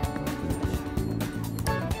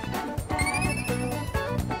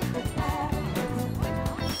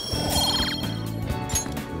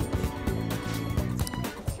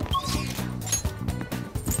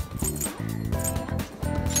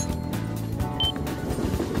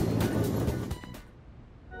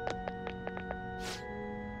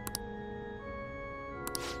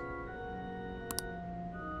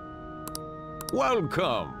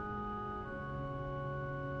 Welcome.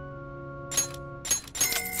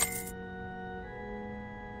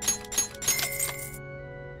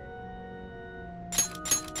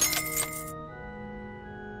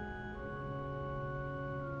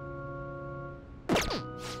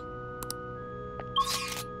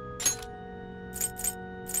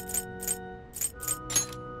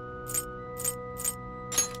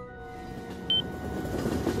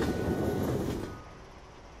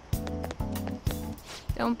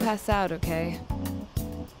 Don't pass out, okay?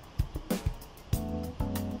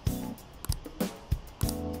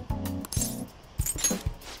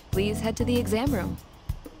 Please head to the exam room.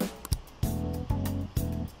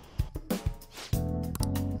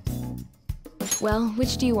 Well,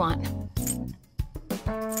 which do you want?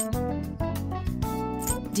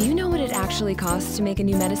 Do you know what it actually costs to make a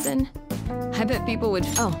new medicine? I bet people would...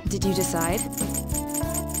 Oh, did you decide?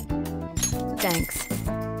 Thanks.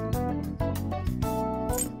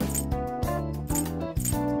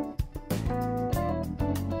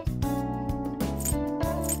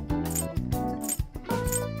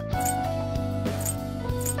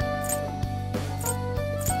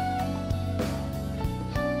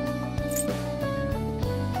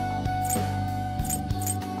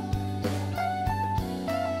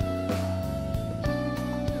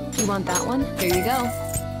 You want that one? Here you go.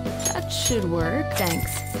 That should work.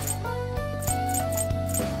 Thanks.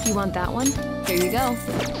 You want that one? Here you go.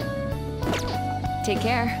 Take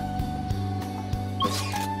care.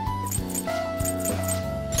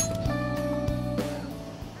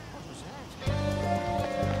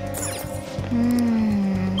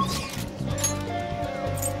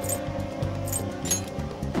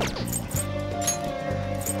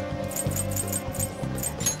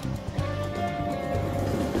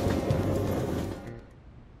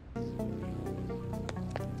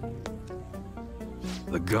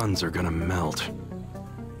 guns are gonna melt.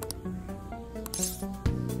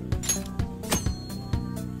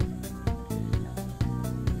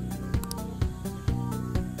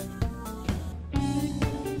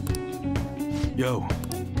 Yo.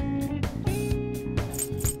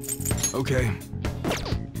 Okay.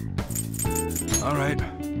 Alright.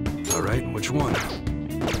 Alright, which one?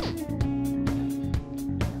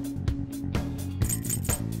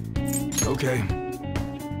 Okay.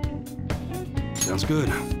 Sounds good.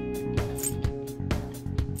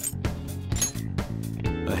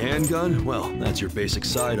 A handgun? Well, that's your basic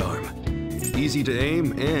sidearm. Easy to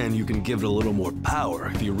aim, and you can give it a little more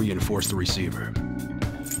power if you reinforce the receiver.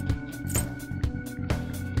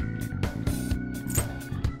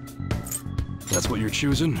 That's what you're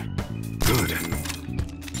choosing? Good.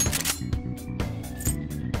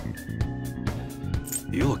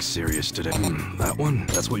 You look serious today. That one?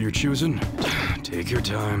 That's what you're choosing? Take your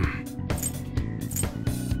time.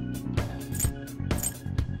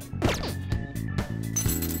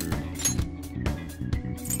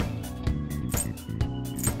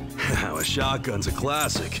 A shotgun's a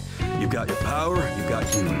classic. You've got your power, you've got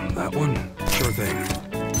that one? Sure thing.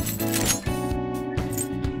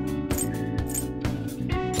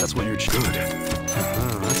 That's what you're good.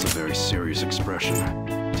 That's a very serious expression.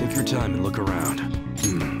 Take your time and look around.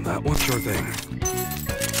 That one? Sure thing.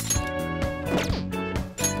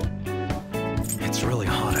 It's really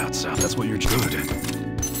hot outside. That's what you're good.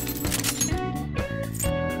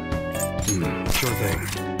 Sure thing.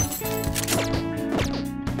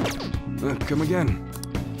 Come again.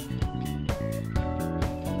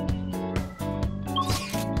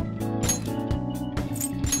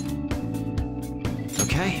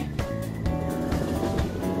 Okay.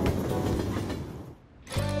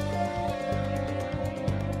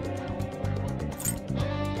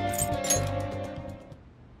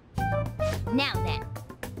 Now then.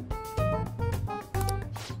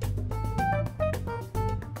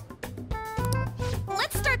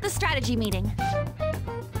 Let's start the strategy meeting.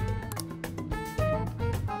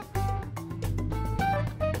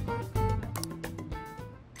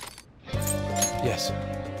 Yes,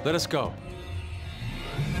 let us go.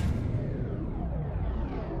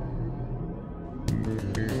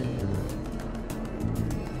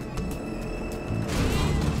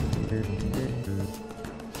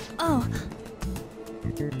 Oh.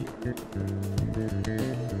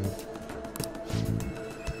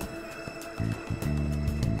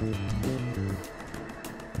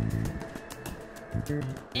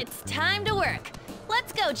 It's time to work.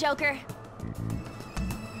 Let's go, Joker.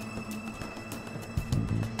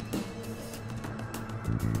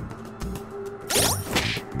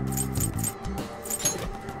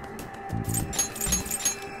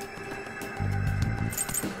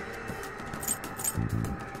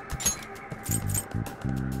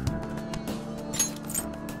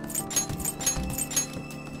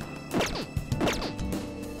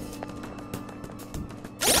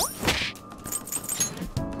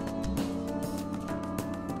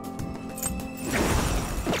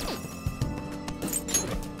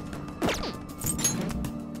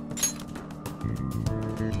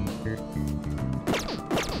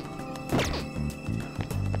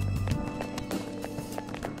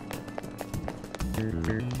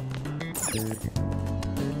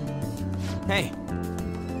 Hey.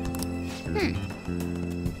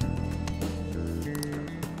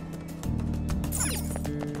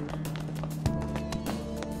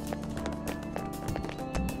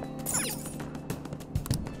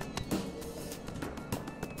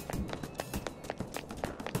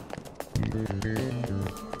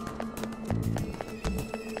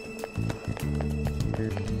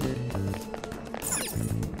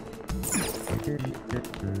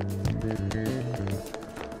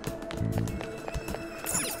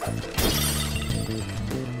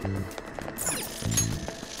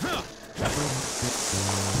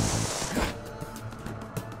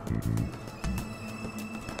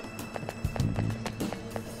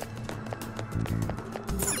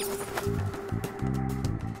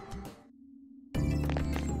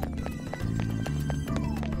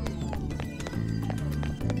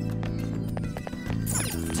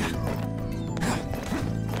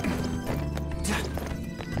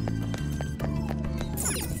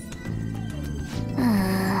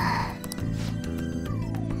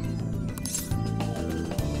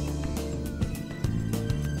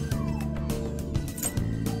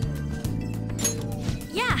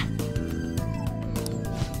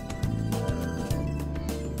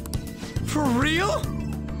 For real?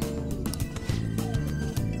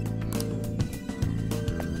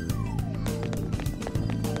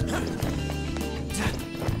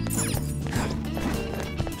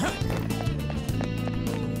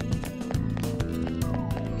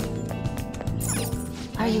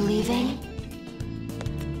 Are you leaving?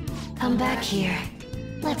 Come back here.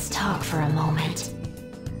 Let's talk for a moment.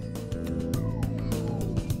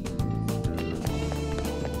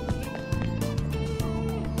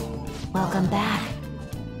 Welcome back.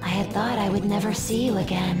 I had thought I would never see you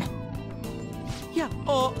again. Yeah,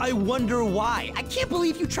 oh, I wonder why. I can't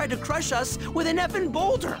believe you tried to crush us with an effing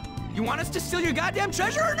boulder. You want us to steal your goddamn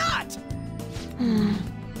treasure or not?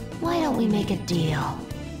 Why don't we make a deal?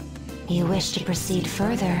 You wish to proceed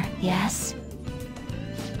further, yes?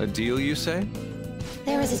 A deal, you say?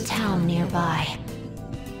 There is a town nearby.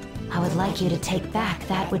 I would like you to take back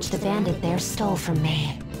that which the bandit there stole from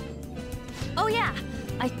me. Oh yeah,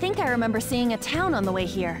 I think I remember seeing a town on the way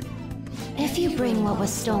here. If you bring what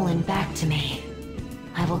was stolen back to me,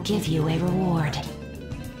 I will give you a reward.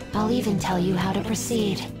 I'll even tell you how to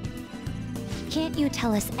proceed. Can't you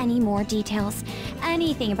tell us any more details?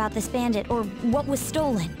 Anything about this bandit or what was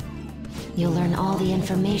stolen? You'll learn all the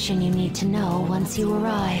information you need to know once you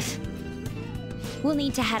arrive. We'll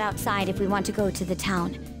need to head outside if we want to go to the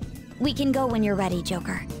town. We can go when you're ready,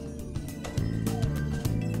 Joker.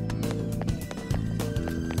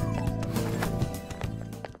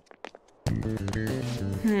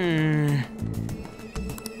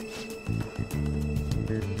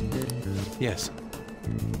 Yes.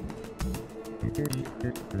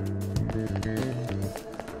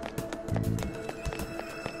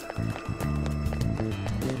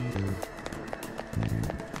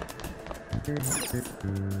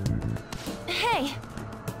 Hey!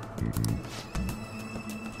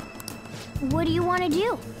 What do you want to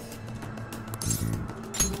do?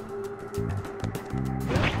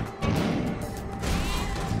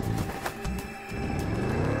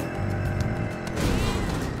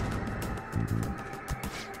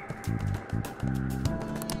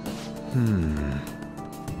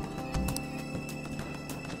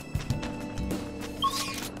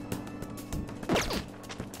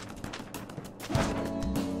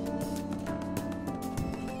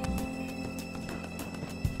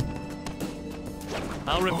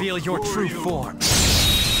 I'll reveal your true form.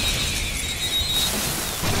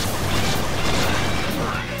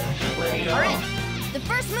 Alright, the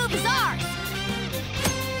first move is ours!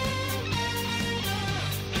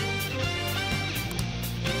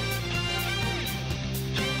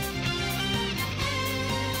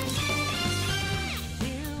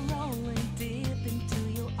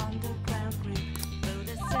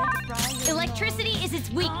 Electricity is its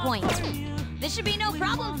weak point. This should be no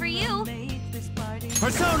problem for you.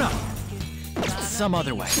 Persona! Some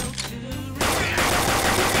other way.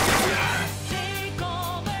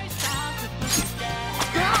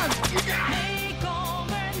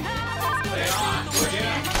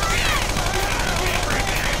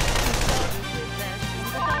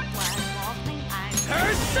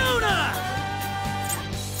 Persona!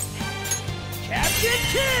 Captain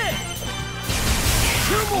Kidd!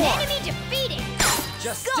 2 more! Enemy defeated!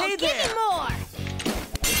 Just Go, stay give there! me more!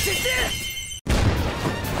 This is it!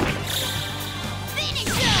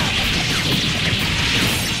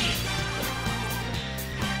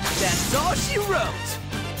 That's all she wrote!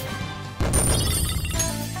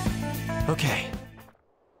 Okay.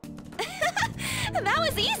 That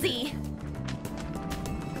was easy!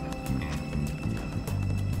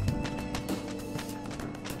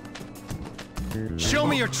 Show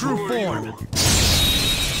me your true form!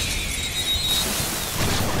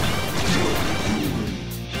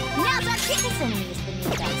 Now's our chance enemies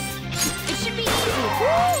beneath us. It should be easy.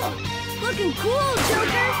 Woo! Looking cool,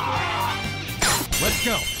 Joker! Let's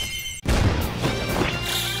go!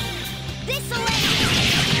 This'll end.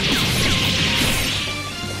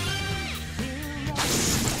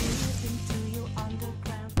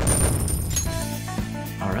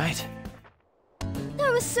 All right.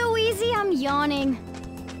 That was so easy, I'm yawning.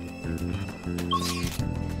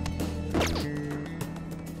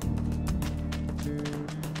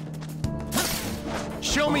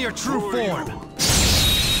 Show me your true form!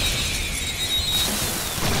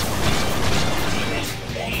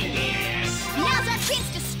 Now's our chance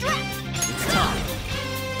to strike! It's time!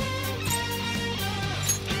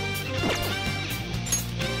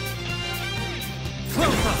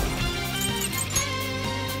 Close up!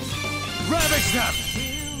 Ravage them!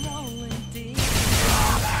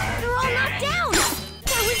 They're all knocked down!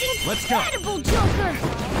 That was Let's go. incredible, Joker!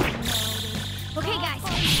 Okay, guys,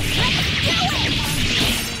 let's do it!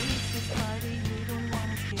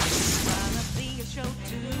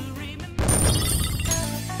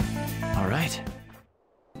 All right.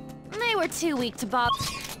 They were too weak to bob.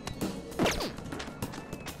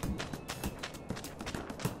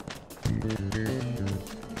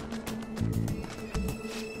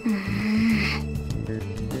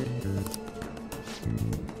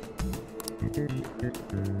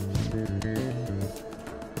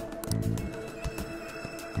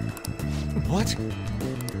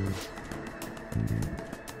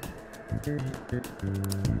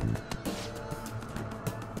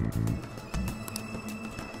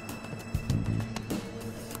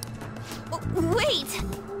 Wait!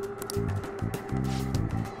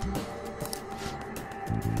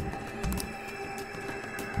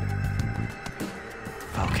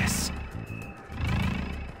 Focus.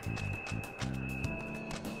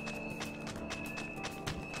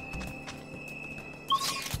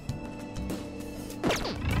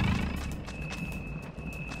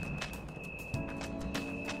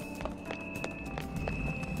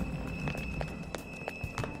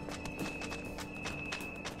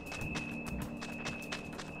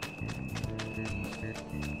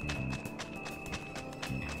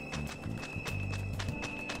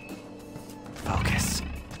 Focus.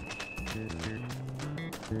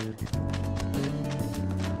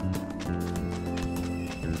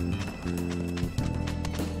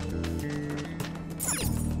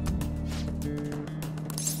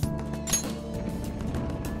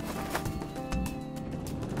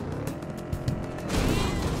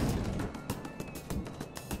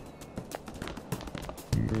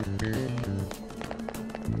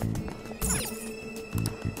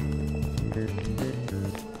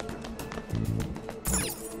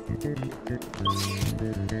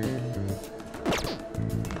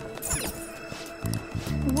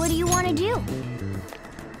 What do you want to do?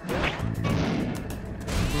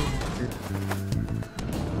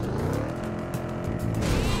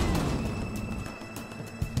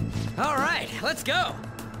 All right, let's go.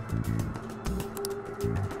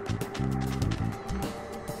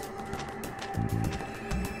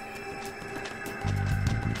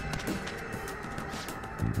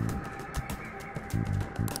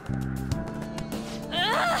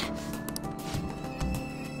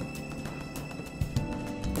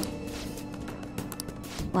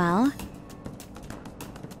 Well?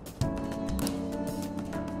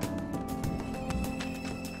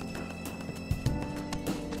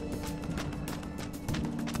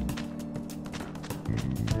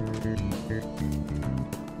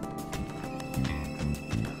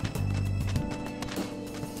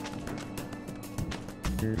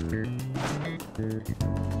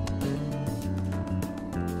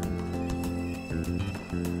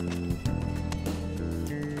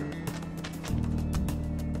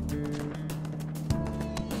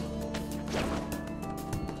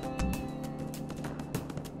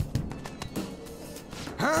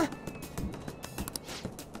 Huh?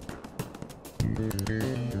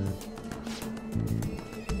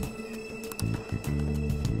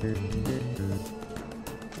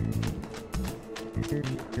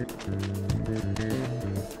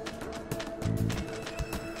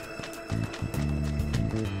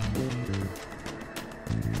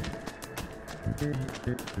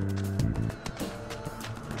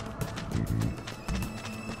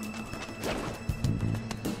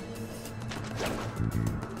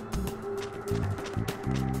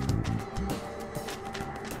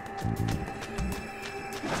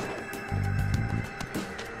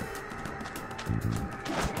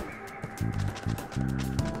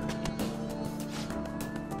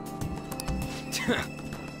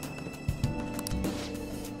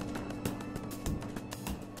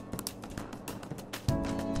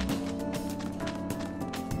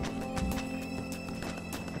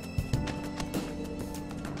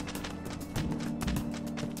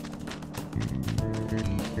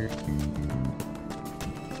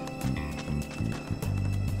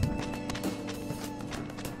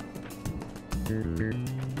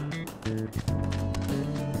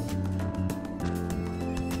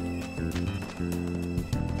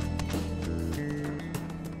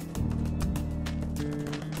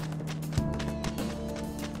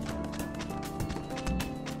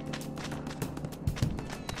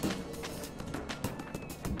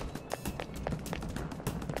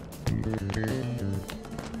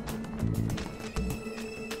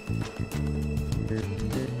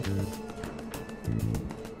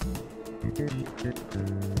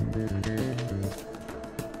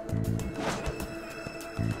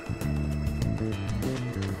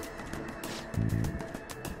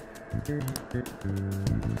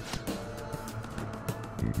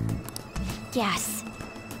 Yes.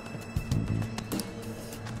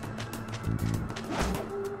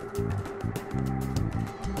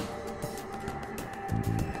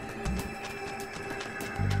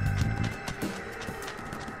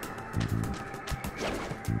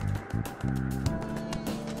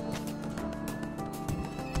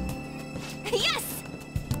 Yes!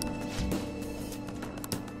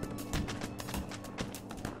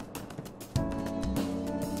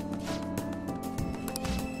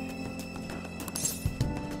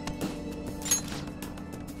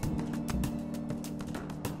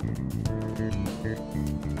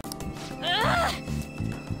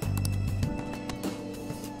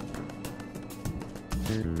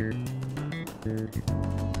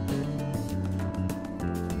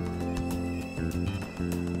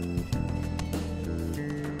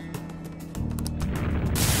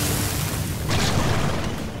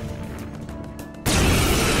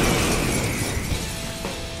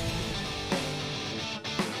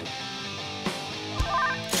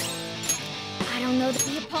 know that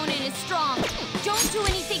the opponent is strong. Don't do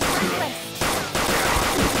anything reckless.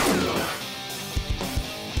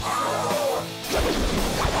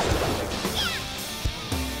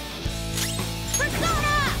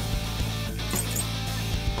 Persona!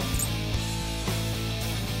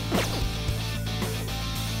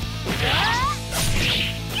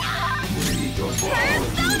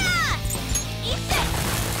 Persona! Eat this!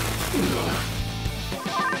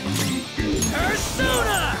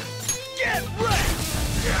 Persona! Get wrecked!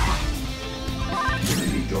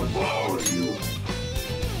 We devour you.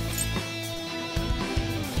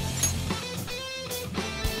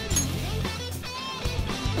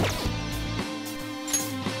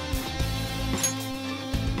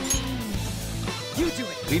 You do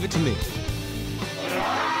it! Leave it to me.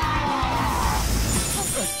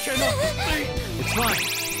 I cannot think! It's fine.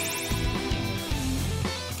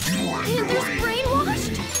 Panther's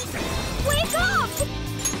brainwashed? Wake up!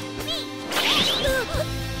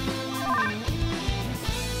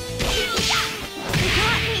 You got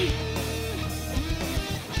me!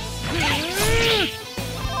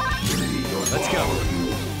 Let's go.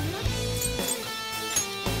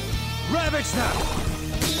 Ravage them!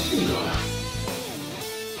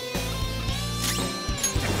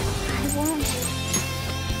 I won't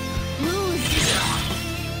lose.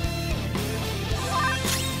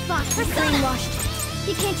 Fox is brainwashed.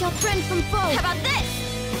 You can't tell friend from foe. How about this?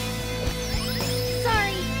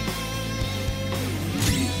 Sorry.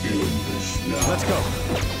 Let's go.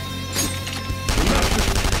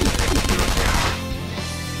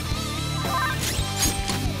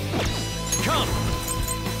 Come!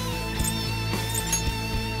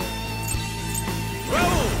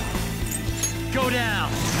 Roll! Go down!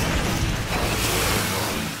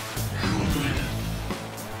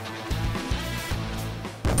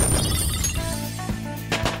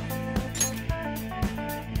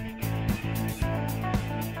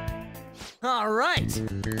 All right!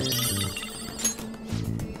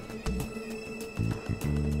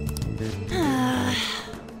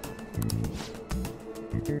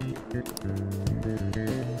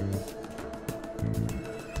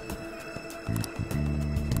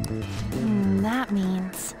 That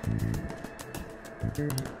means...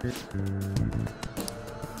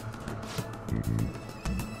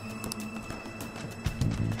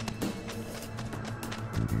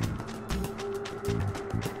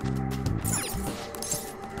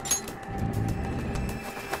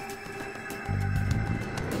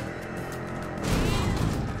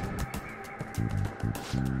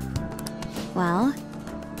 Well?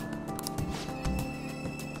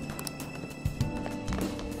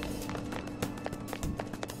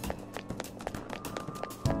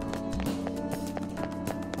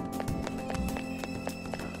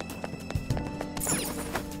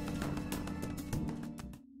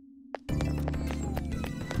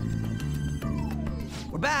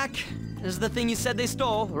 We're back. This is the thing you said they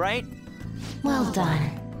stole, right? Well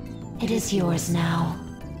done. It is yours now.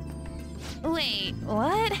 Wait,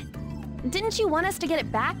 what? Didn't you want us to get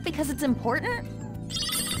it back because it's important?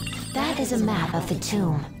 That is a map of the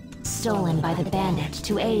tomb, stolen by the bandit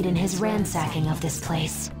to aid in his ransacking of this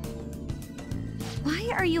place.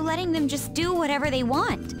 Why are you letting them just do whatever they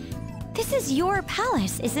want? This is your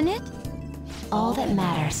palace, isn't it? All that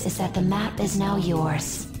matters is that the map is now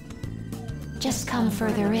yours. Just come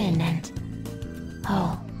further in and...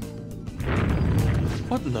 Oh.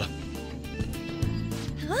 What in the...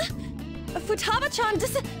 Huh? Futaba-chan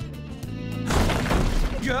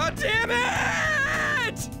God damn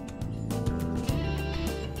it!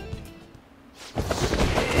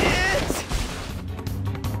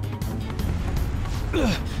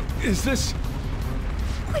 Is this...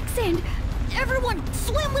 Quicksand! Everyone,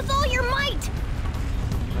 swim with all your might!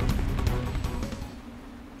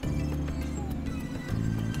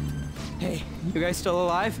 Hey, you guys still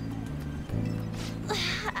alive?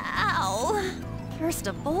 Ow. First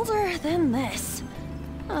a boulder, then this.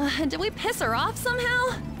 Did we piss her off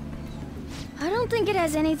somehow? I don't think it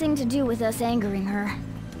has anything to do with us angering her.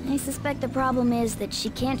 I suspect the problem is that she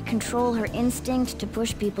can't control her instinct to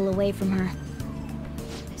push people away from her.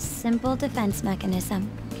 Simple defense mechanism.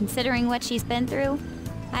 Considering what she's been through,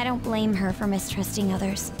 I don't blame her for mistrusting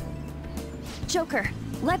others. Joker,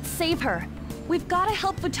 let's save her. We've got to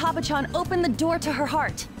help Futaba-chan open the door to her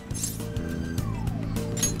heart.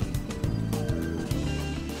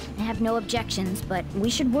 I have no objections, but we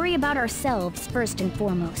should worry about ourselves first and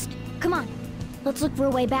foremost. Come on, let's look for a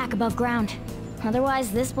way back above ground.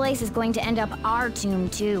 Otherwise, this place is going to end up our tomb,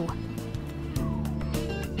 too.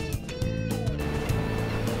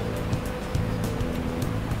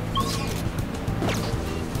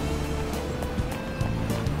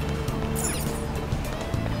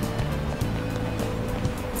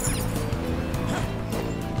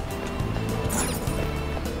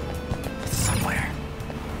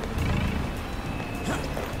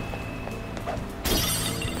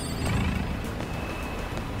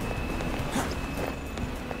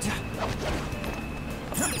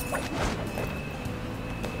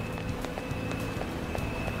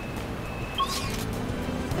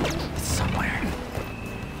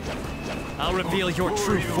 I'll reveal your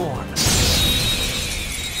true form.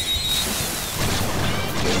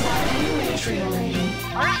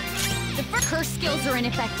 Alright, her skills are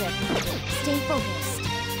ineffective. Stay focused.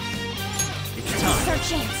 It's This is our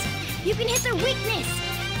chance. You can hit their weakness.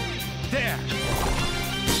 There!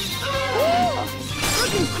 Ooh,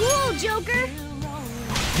 looking cool, Joker!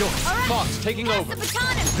 Yo, All right, Fox taking pass over. the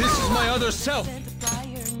baton and This is follow my up. other self.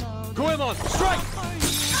 Goemon, strike!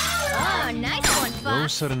 Oh, nice one, No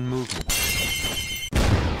Fox. sudden movement.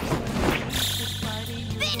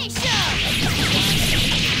 Finish him!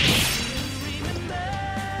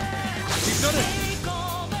 You've done it!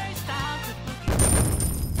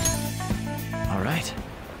 All right.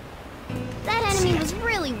 That enemy was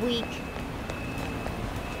really weak.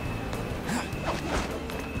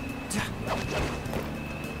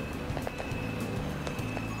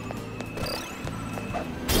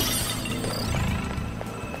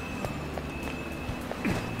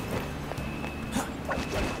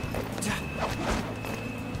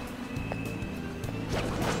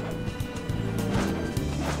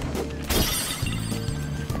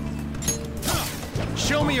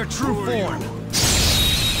 Show me your true form!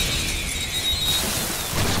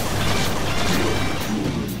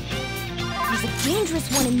 There's a dangerous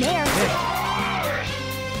one in there.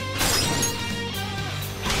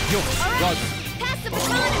 Yo, Alright, pass the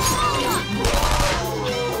baton and follow up.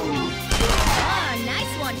 Oh,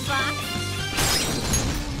 nice one, Fox.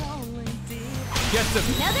 get them.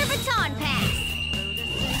 Another baton pass.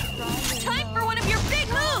 Time for one of your big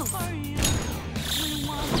moves.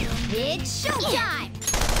 It's showtime.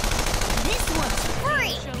 This one's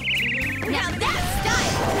free. Now that's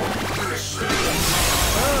style.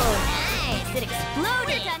 Oh, nice. It exploded.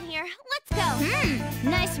 We're done here. Let's go.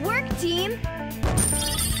 Nice work, team.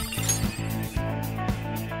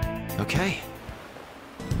 Okay.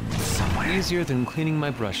 Easier than cleaning my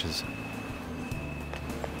brushes.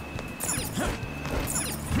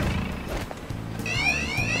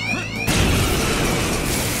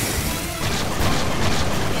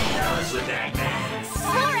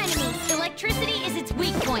 Four enemies. Electricity is its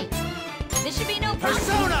weak point. This should be no problem.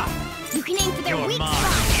 Persona! You can aim for their You're weak mine.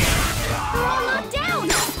 spot. They're all knocked down.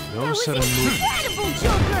 No That was sudden movement. incredible,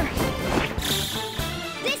 Joker.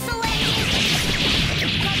 This'll end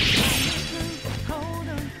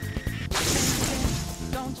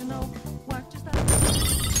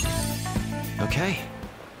Okay.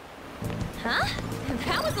 Huh?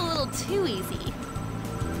 That was a little too easy.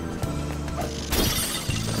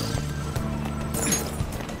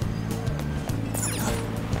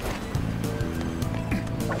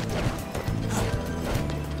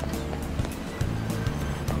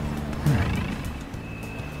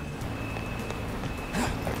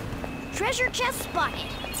 treasure chest spotted.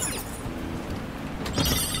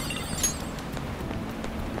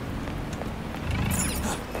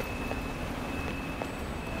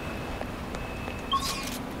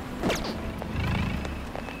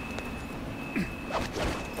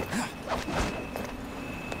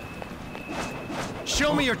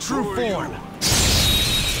 Show me your true form.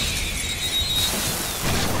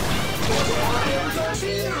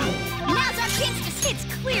 Now's our chance to hits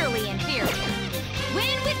clearly inferior.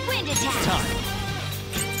 Win with wind attack. Time.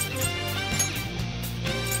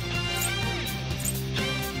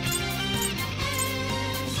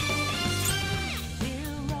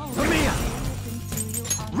 Mamiya!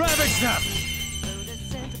 Ravage them!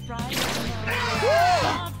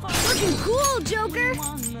 Looking cool, Joker.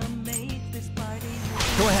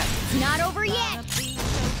 Go ahead. It's not over yet.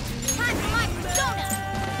 Time for my persona.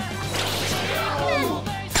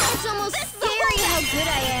 It's almost scary how good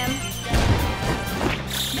I am.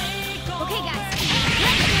 Okay, guys.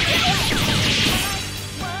 Let's do it!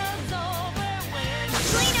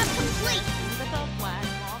 Cleanup complete.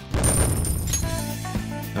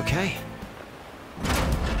 Okay.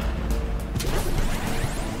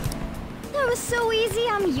 That was so easy,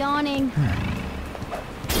 I'm yawning.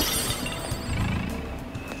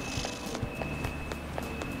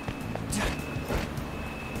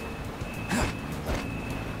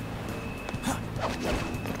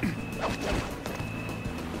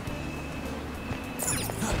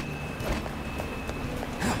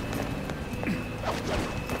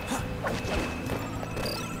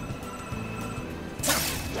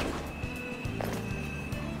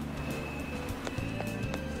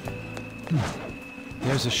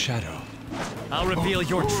 There's a shadow. I'll reveal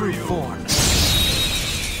your true form.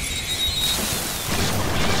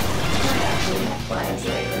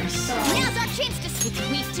 Now's our chance to switch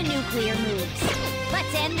weak to nuclear moves.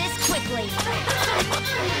 Let's end this quickly.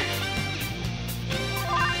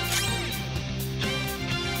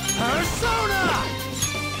 Persona!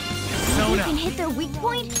 So you can hit their weak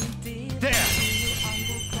point? There!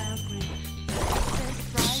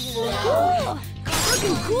 Cool!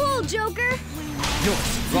 Looking cool, Joker! Yours,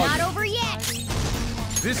 It's Roger. not over yet!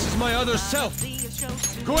 This is my other self!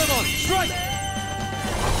 Goemon, strike!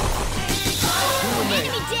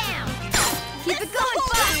 Enemy down! Keep it going,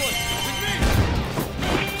 Fox!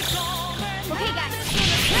 Okay, guys,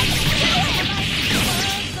 let's do it!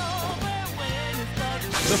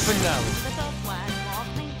 The finale.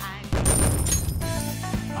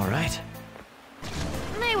 All right.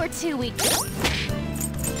 They were too weak.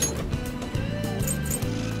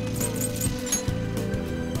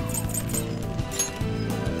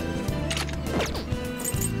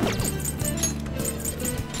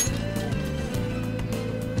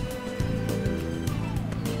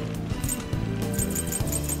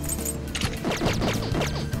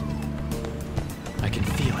 I can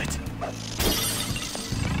feel it.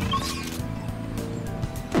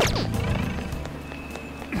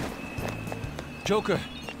 Joker.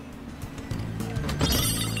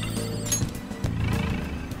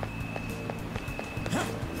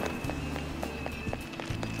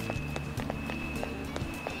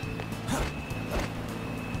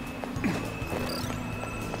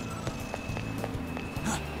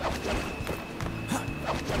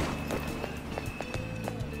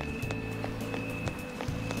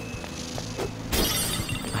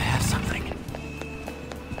 I have something.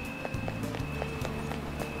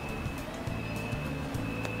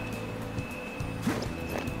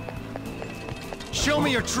 Show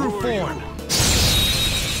me your true form.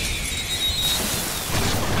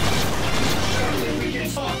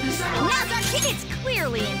 Nazarkid is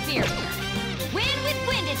clearly inferior. Wind with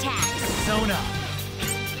wind attacks. Zone up.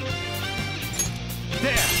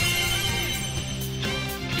 There.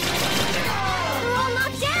 They're all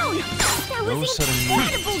knocked down! That No was sudden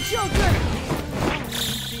incredible, Joker!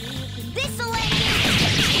 This'll end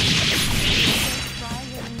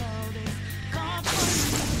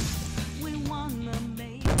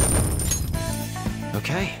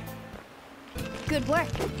Okay. Good work.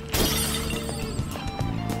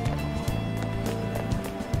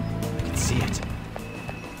 I can see it.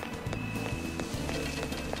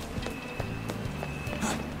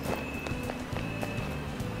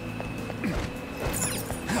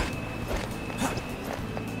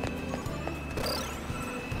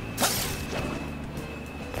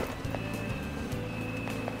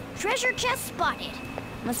 Treasure chest spotted.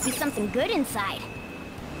 Must be something good inside.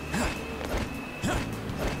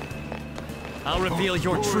 I'll reveal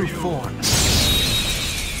your true form.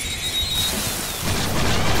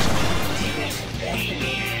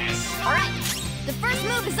 Alright, the first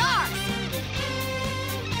move is ours!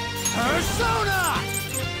 Persona!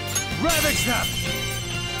 Ravage them!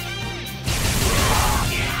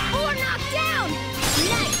 Four knocked down!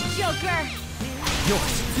 Nice, Joker!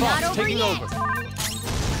 Yours, Not Fox, over taking yet. over.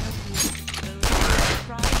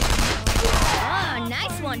 Oh,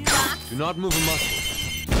 nice one, Fox! Do not move a muscle.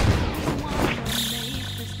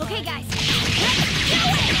 Okay, guys, let's do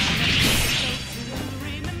it!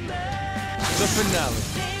 The finale.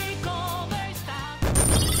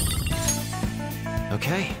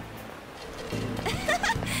 Okay.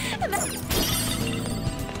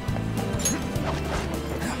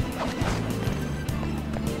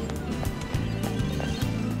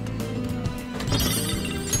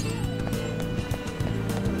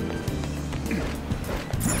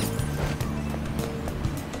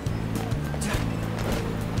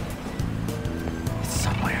 It's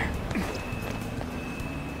somewhere.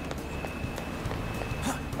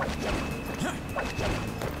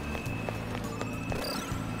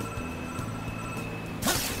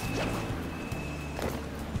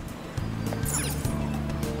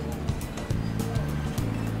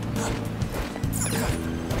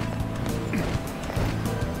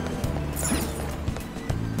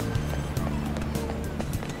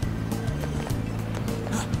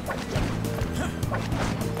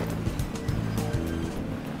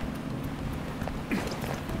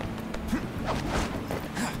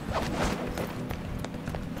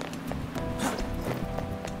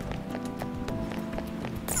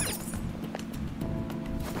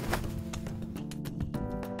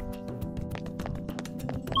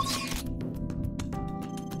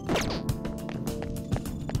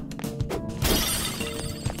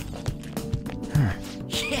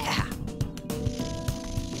 Yeah!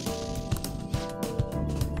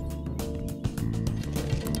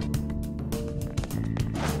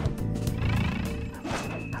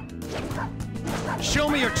 Show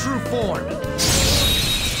me your true form.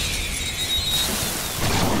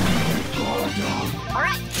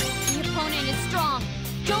 Alright, the opponent is strong.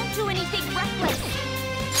 Don't do anything reckless.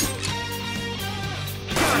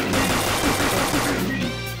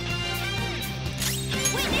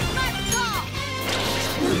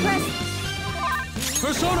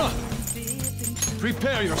 Persona!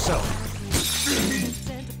 Prepare yourself.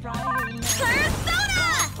 Persona!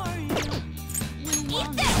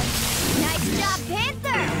 Eat this! Nice job,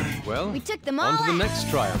 Panther! Well, we took them all on to the out. next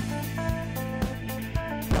triumph.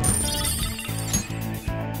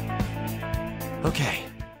 Okay.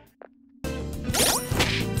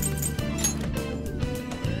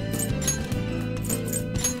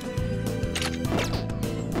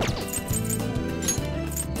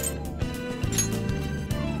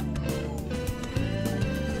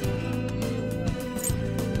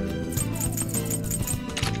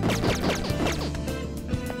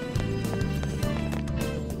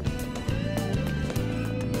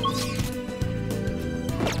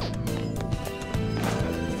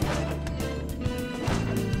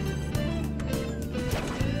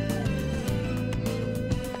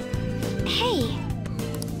 Hey,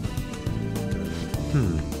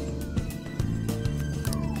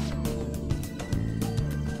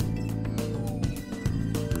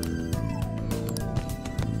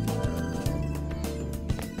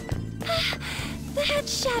 That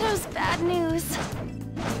shadow's bad news.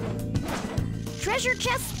 treasure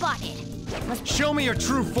chest spotted. Show me your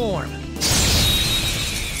true form.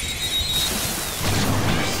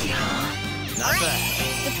 Not bad.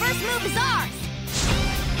 The first move is ours.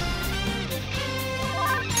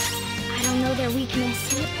 I don't know their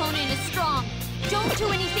weakness. The opponent is strong. Don't do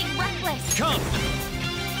anything reckless. Come!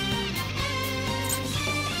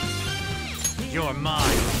 You're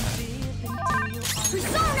mine.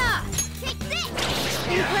 Persona! Take this!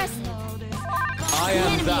 Impressive. I The am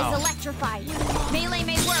enemy thou. is electrified. Melee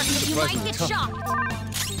may work, but you might get shocked.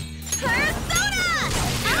 Persona!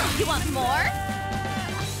 Oh, you want more?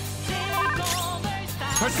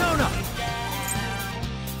 Persona!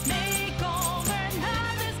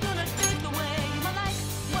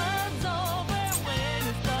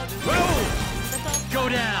 Whoa! Go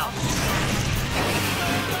down!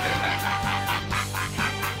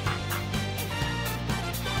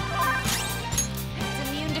 It's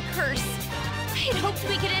immune to curse. I had hoped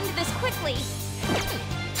we could end this quickly.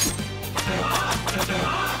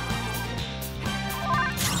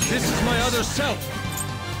 This is my other self!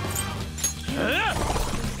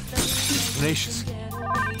 Tenacious.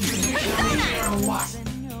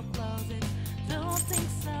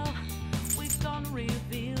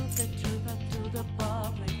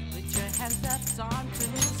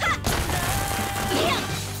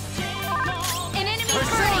 An enemy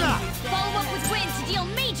burning! Follow up with wind to deal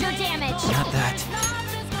major damage! Not that.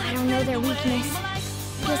 I don't know their weakness.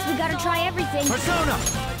 Guess we gotta try everything. Persona!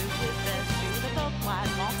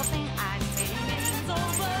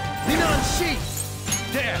 Linan Shi!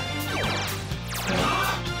 There!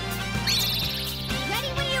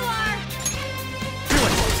 Ready when you are!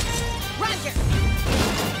 Roger!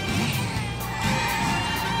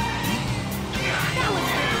 That was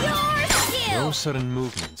your skill! No sudden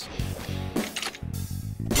movements.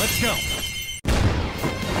 Let's go!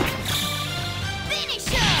 Finish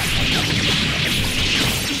him!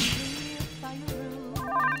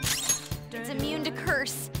 It's immune to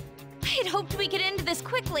curse. I had hoped we could end this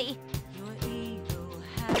quickly.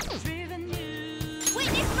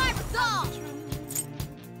 Witness my resolve!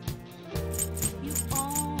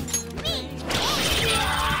 Me!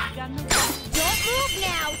 Don't move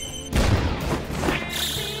now!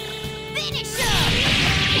 Finish him!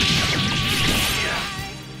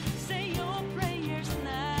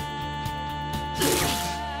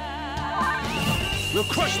 We'll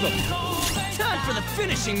crush them! Time for the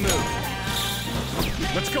finishing move!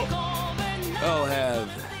 Let's go! I'll have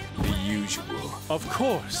the usual. Of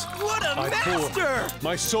course! What a I master! pour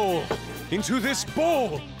my soul into this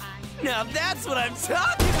bowl! Now that's what I'm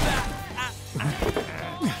talking about!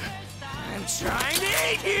 I'm trying to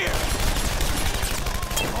eat here!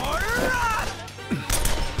 Order up!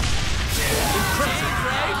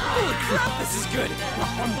 Holy crap, this is good!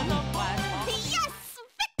 Yes!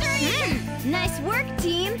 Victory! Nice work,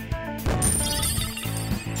 team!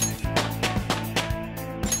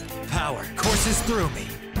 Power courses through me.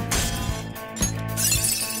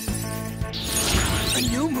 A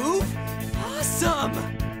new move? Awesome!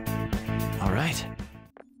 All right.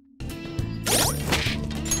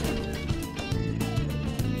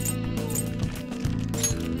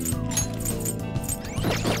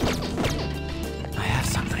 I have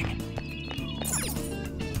something.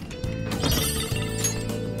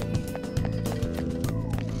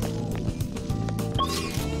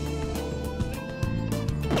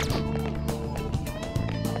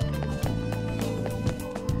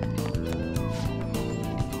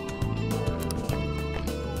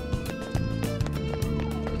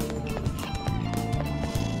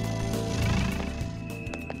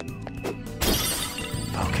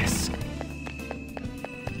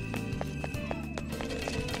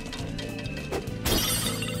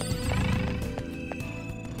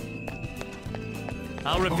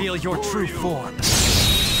 I'll reveal your true form.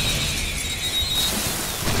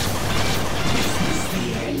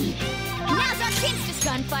 Now's our chance to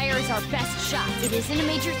gunfire is our best shot. It isn't a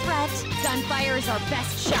major threat. Gunfire is our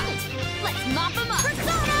best shot. Let's mop him up.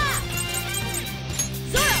 Persona!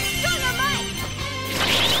 Zoro, show your might! The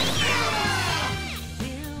baton's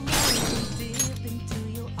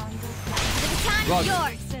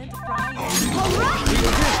yours. All right! The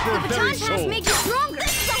baton pass made you stronger.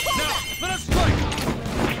 This is a holdup! Let us strike!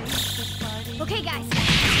 Okay, guys.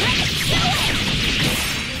 Let's do it!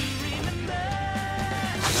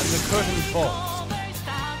 And the curtain falls.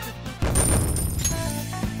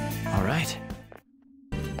 All right.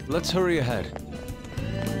 Let's hurry ahead.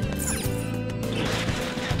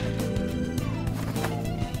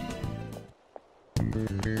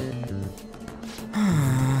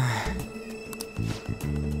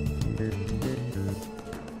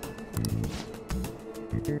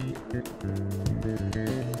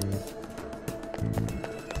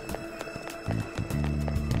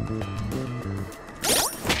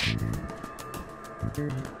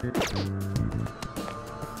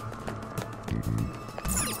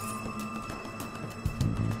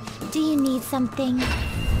 Do you need something?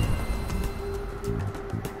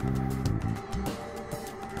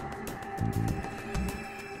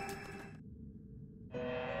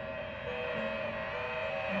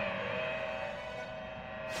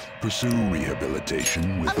 Pursue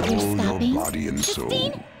rehabilitation with Oh, you're all your stopping? body and soul.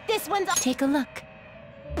 Christine, this one's up. Take a look.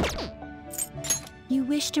 You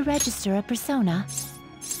wish to register a persona?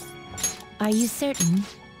 Are you certain?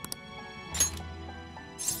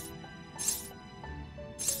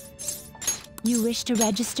 You wish to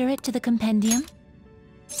register it to the compendium?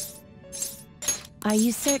 Are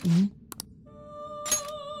you certain?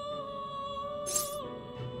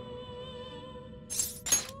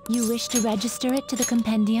 You wish to register it to the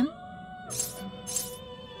compendium?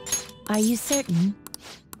 Are you certain?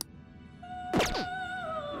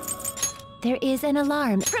 There is an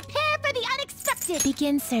alarm. Prepare for the unexpected!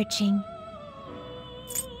 Begin searching.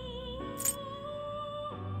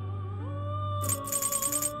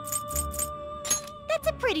 That's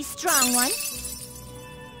a pretty strong one.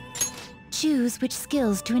 Choose which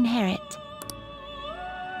skills to inherit.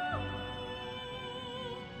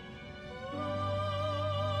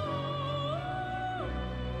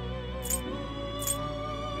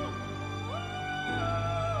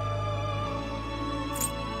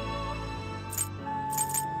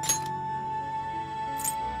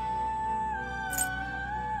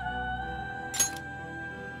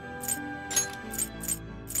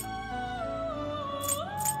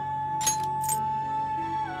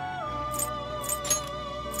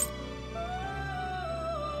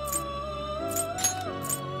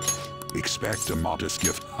 Expect a modest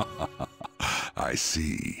gift. I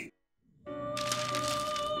see.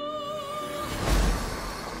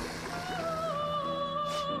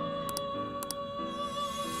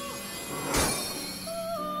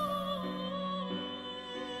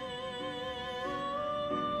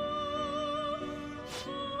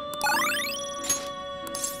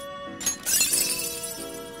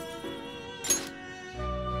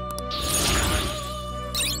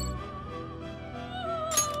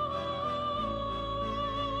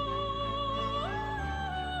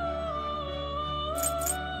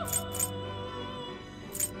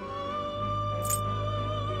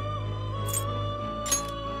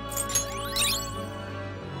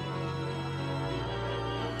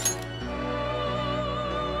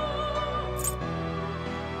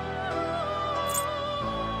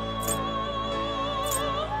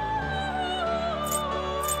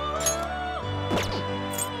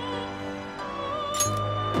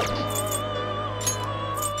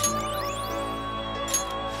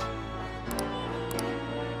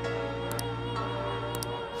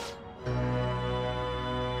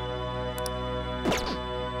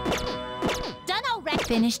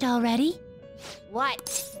 Finished already?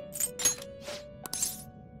 What?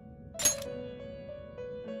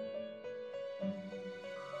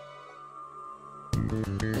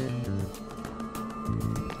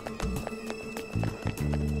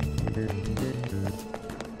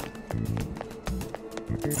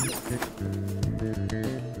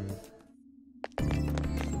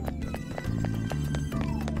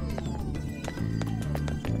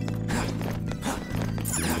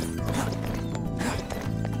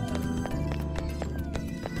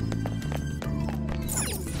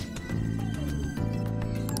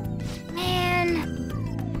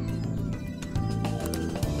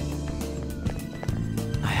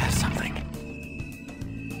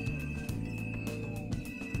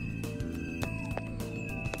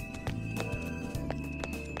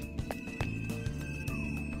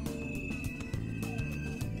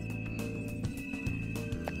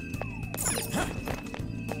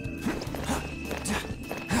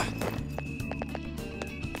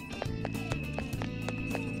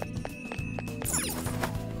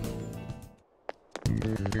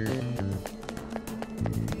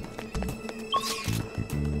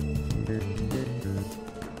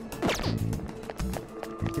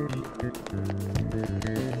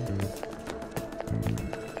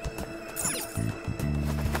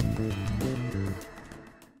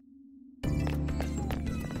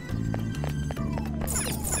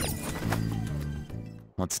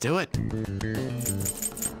 Let's do it.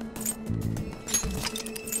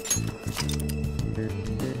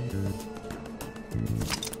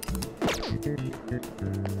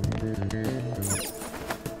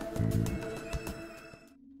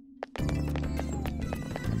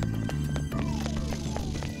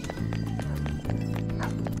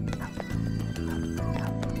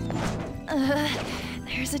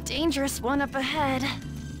 There's a dangerous one up ahead.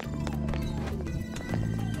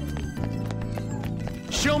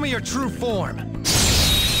 Show me your true form!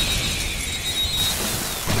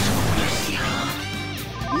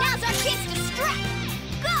 Now's our chance to strike!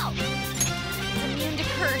 Go! It's immune to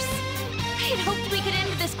curse. I'd hoped we could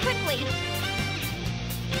end this quickly.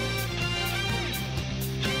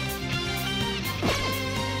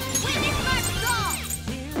 Witness my resolve!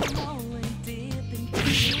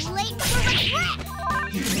 Late for regret!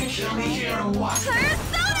 You can kill me here or what?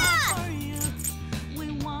 Persona!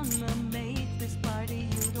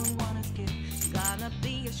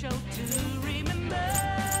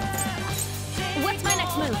 What's my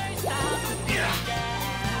next move?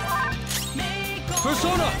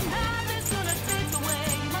 Persona!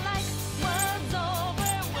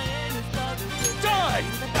 Die!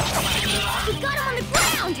 We got him on the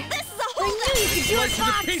ground! This is a whole I knew you could do it, Slice Fox!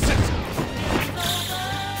 into pieces!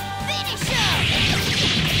 Finish him!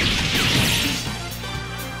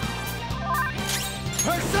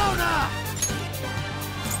 Persona!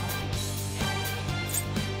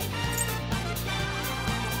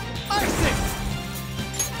 Isis!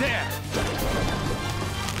 There!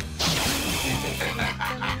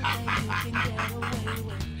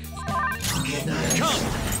 Come!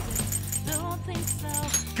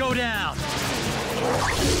 Go down!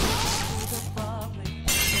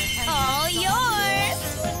 All yours!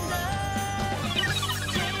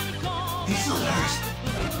 These others.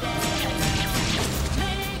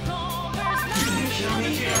 You can kill me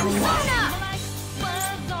here or what? Persona!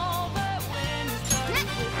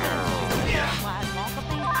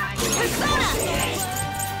 Persona!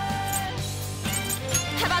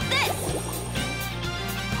 How about this?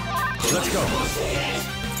 Let's go.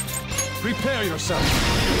 Prepare yourself.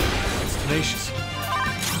 It's tenacious.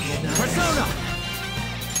 Persona!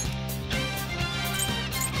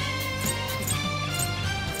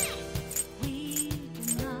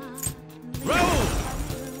 Roll!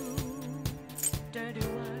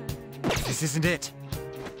 This isn't it.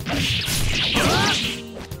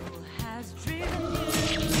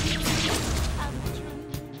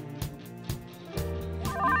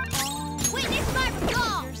 Witness my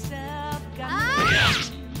resolve!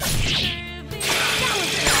 That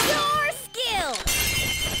was your skill!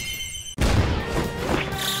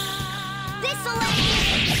 This'll end!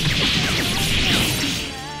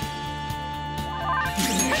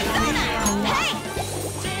 Persona! Hey!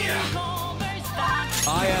 I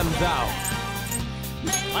am thou.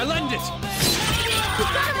 I lend it! We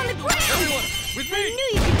got him on the ground! Everyone, with me! I knew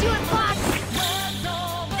you could do it, Fox!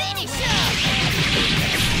 Finish him!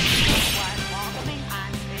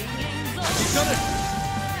 You've done it!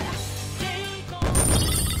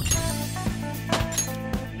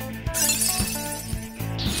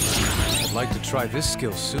 I'd like to try this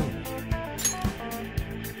skill soon.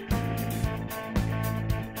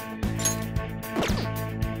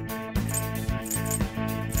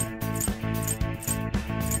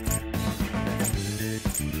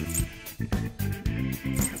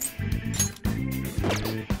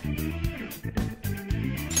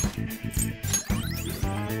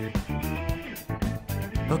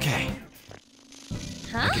 Okay.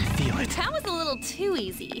 Huh? I can feel it. That was a little too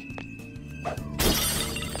easy.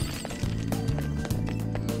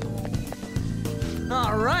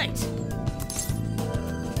 All right.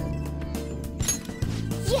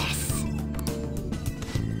 Yes!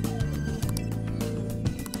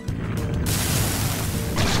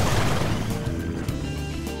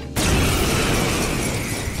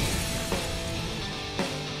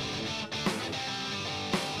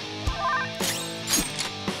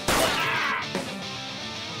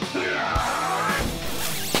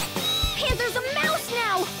 Panther's a mouse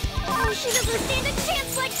now! Oh, she doesn't stand a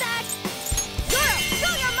chance like that! Zoro,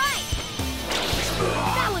 show your might!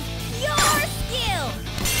 That was your skill!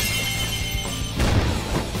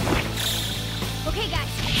 Okay,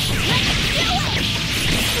 guys, let's do it!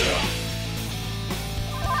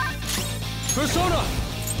 Persona!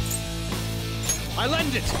 I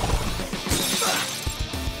lend it!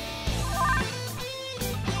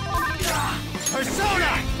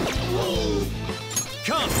 Persona!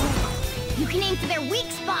 Come! You can aim for their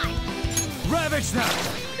weak spot! Ravage them!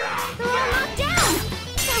 They're all knocked down!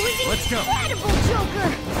 That was Let's go. incredible, Joker!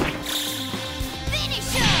 Finish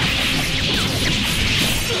him!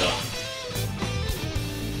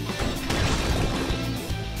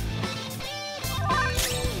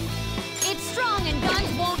 It's strong and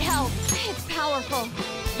guns won't help. It's powerful.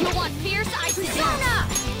 You'll want fierce Persona!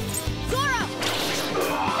 Zoro!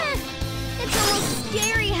 It's almost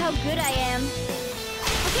scary how good I am.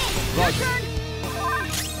 Okay, your turn!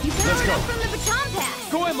 You powered up from the baton pass!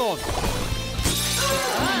 Goemon!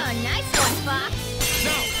 Oh, nice one, Fox!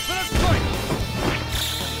 Now, let us fight!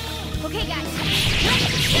 Okay, guys,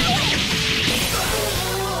 let's do it!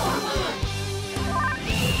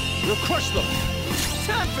 We'll crush them!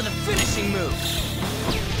 Time for the finishing move!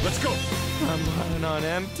 Let's go! I'm running on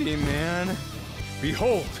empty, man.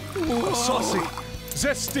 Behold! A saucy,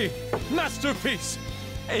 zesty masterpiece!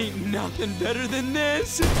 Ain't nothing better than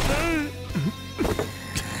this.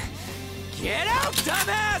 Get out,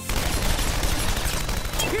 dumbass!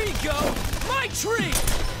 Here you go! My tree!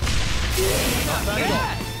 Not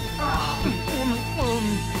bad!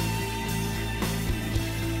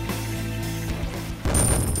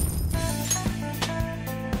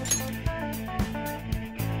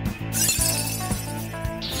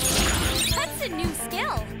 That's a new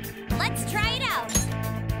skill. Let's try it out.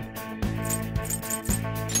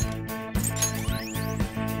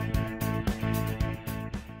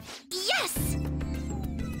 Yes!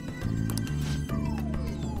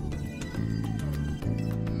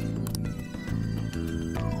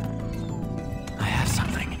 I have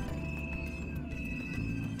something.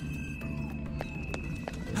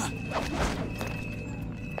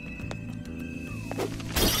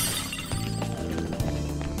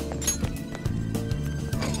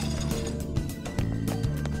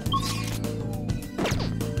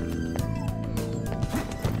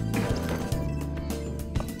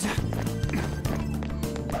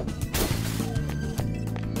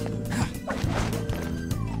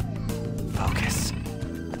 Focus.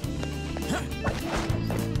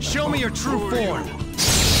 Show me your true form.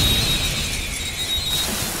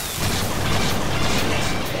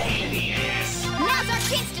 Now's our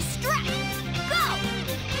chance to strike! Go!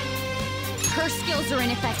 Her skills are in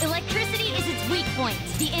effect. Electricity is its weak point.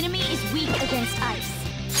 The enemy is weak against ice.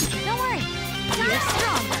 Don't worry, you're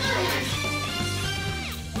strong.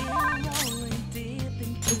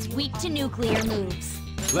 It's weak to nuclear moves.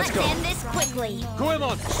 Let's go. End this quickly.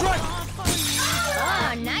 Goemon, strike!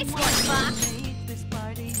 Oh, nice one, Fox!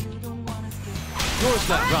 Yours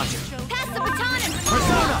that, Roger. Pass the baton and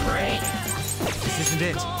Persona! This isn't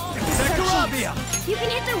it. Sakurabia! You can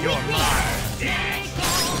hit their weak You're point!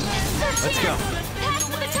 Let's go. Pass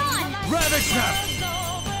the baton! Ravage them!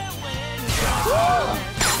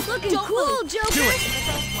 Looking cool, Joker! Do it!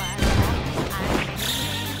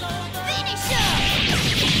 Finish him!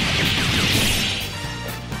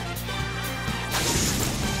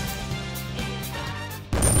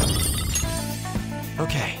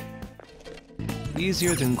 Okay.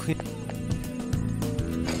 Easier than clean.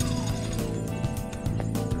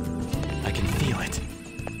 I can feel it.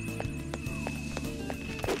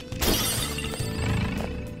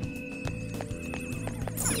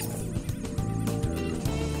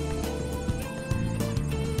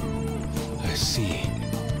 I see.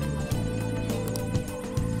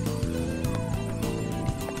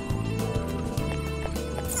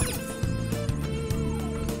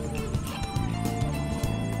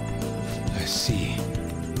 I see.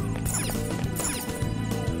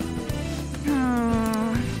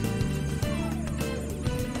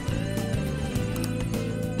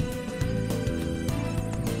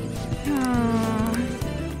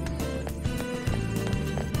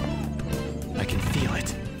 I can feel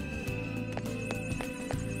it.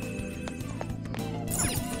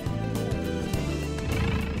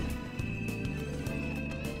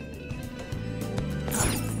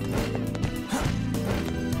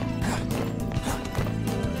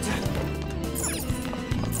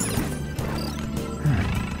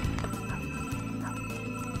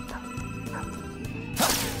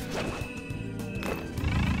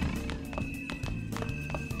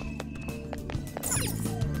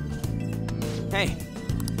 Hey,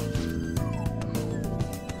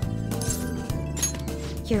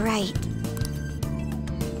 You're right.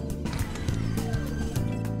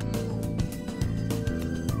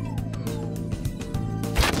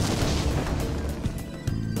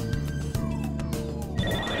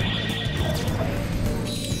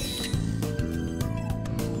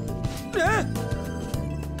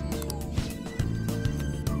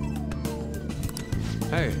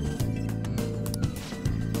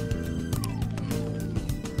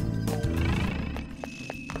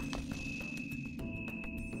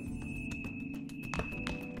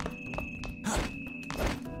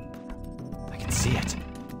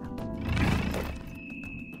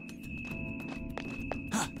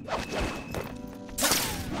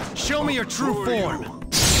 Show me your true form!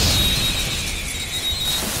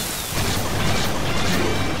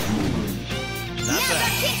 Not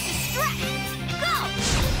bad.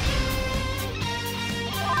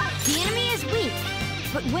 The enemy is weak,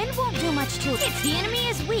 but wind won't do much to it. The enemy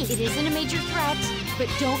is weak. It isn't a major threat, but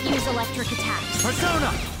don't use electric attacks.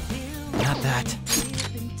 Persona! Not that.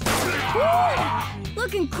 Woo!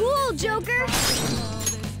 Looking cool, Joker!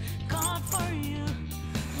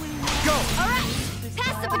 Go! Alright,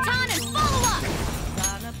 pass the baton and follow up!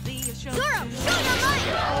 Zoro, show your might!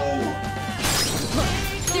 Look,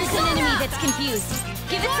 there's an enemy that's confused.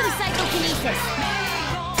 Give it some psychokinesis.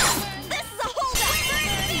 This is a holdup!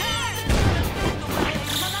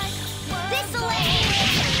 This'll end.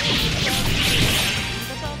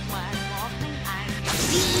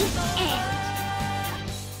 The end.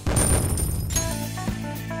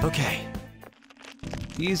 Okay.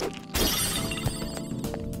 He's...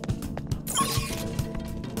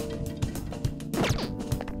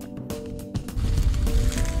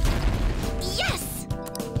 Yes!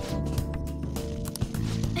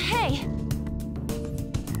 Hey!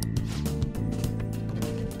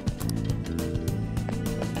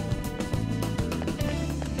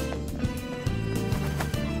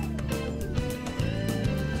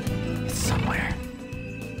 It's somewhere.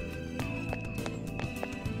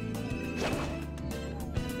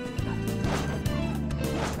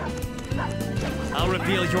 I'll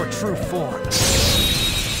reveal your true form.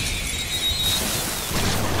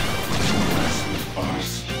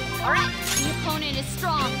 Alright, the opponent is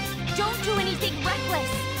strong. Don't do anything reckless.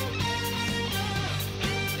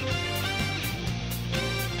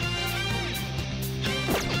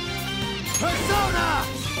 Persona!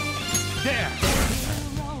 There!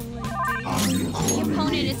 The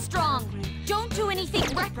opponent is strong. Don't do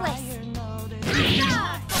anything reckless.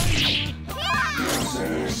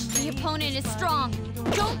 The opponent is strong.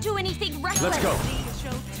 Don't do anything reckless. Let's go.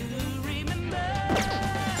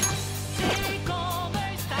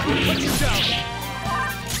 Put you down.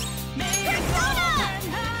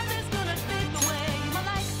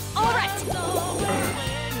 All right.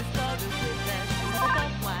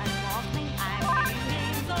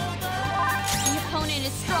 The opponent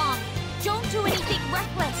is strong. Don't do anything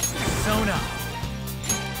reckless. Persona!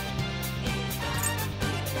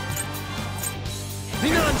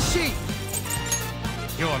 Minon Sheep!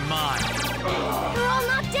 You're mine. They're all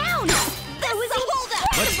knocked down. That was a holdup.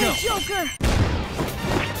 Let's go. Joker.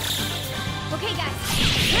 Okay, guys.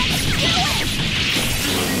 Let's do it!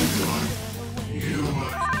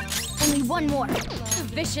 Only one more. A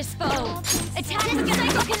vicious foe. Attack with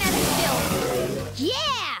psychokinetic skill.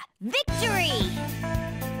 Yeah! Victory!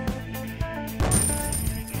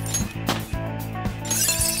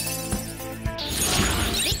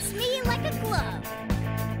 Fits me like a glove.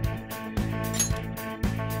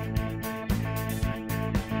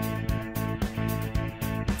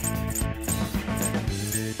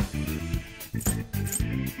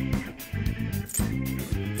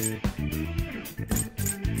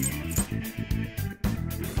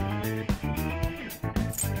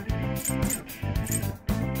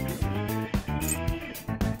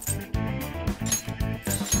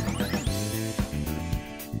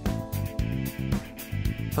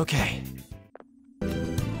 Okay.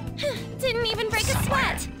 Didn't even break a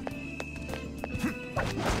sweat.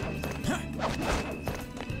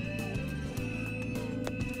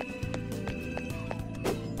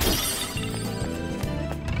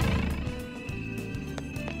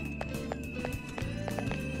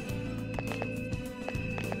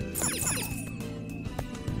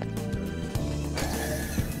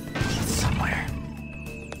 Somewhere.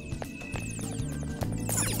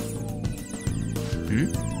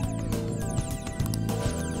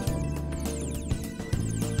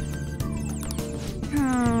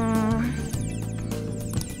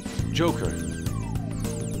 Joker.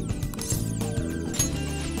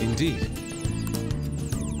 Indeed.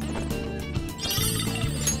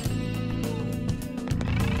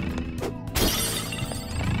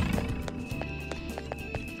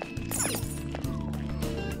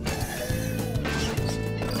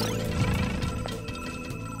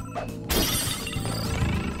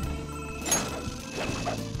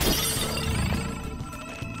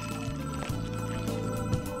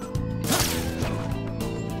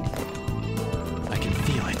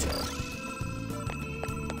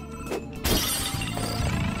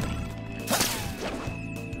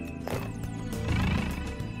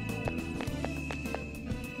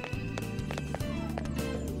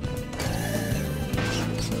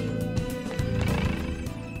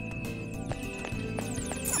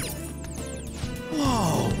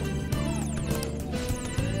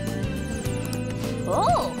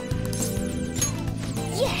 Oh!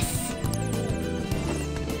 Yes!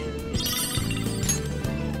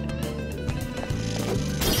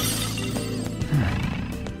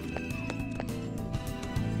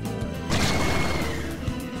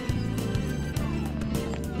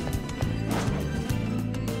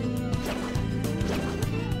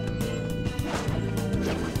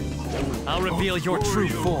 I'll reveal your true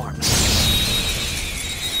form.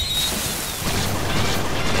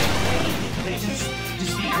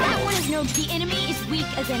 That one is known. The enemy is weak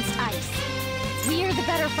against ice. We are the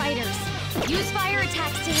better fighters. Use fire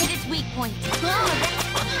attacks to hit its weak point.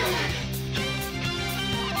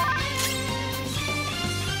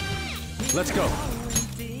 Let's go.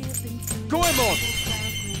 Goemon!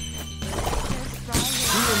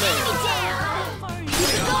 Enemy down! Keep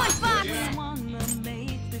it going, Fox!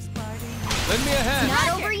 Lend me a hand. Not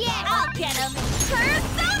over yet! I'll get him!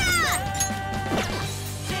 Persona!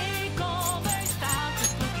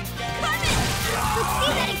 Carmen! Let's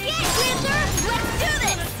see that again, Panther! Let's do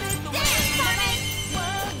this! Dance, Carmen!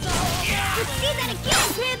 Let's see that again,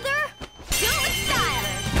 Panther! Do it with style!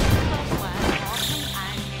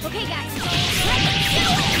 Okay, guys, let's do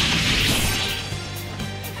it!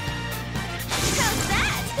 How's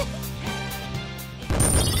that?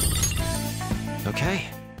 Okay.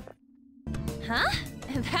 Huh?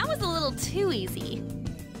 That was a little too easy.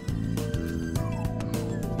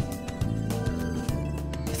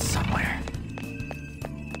 It's somewhere.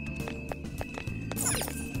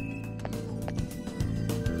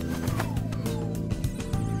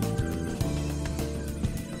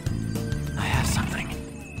 I have something.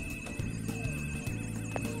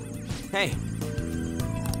 Hey.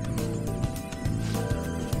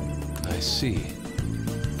 I see.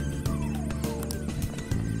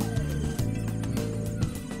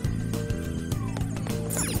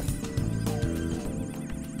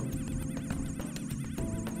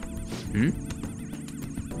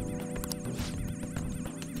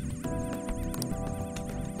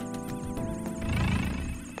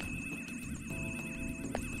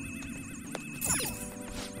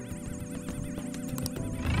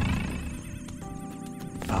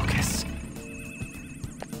 Focus.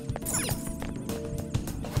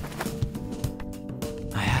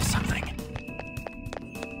 I have something.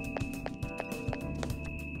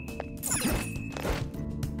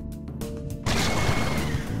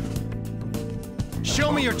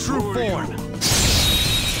 Show me your true form.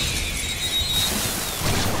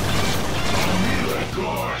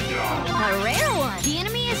 A rare one! The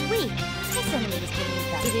enemy is weak. This enemy is getting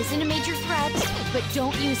better. It isn't a major threat, but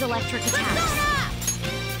don't use electric attacks.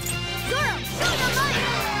 Zoro, show your might!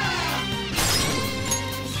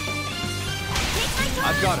 Take my time!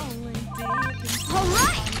 I've got him. All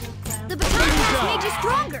right! The baton pass made you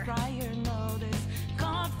stronger!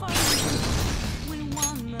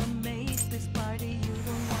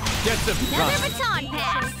 Get them. Another baton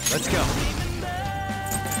pass! Let's go.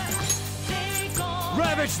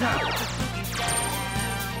 Ravage them.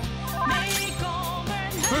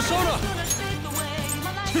 Persona.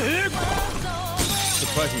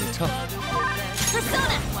 Surprisingly tough.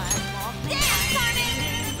 Persona! Dance, Carmen!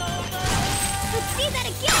 Let's see that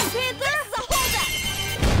again, Panther! This is a holdup!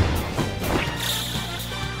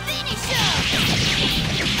 Finish him!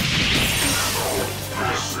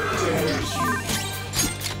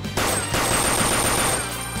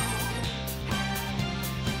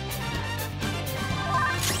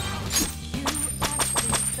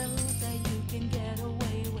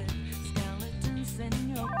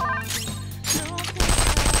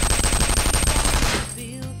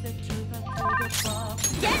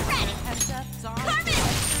 Get ready! Carmen!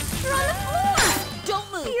 You're on the floor! Don't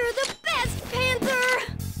move! You're the best, Panther!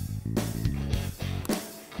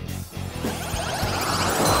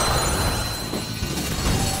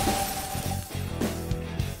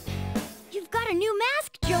 You've got a new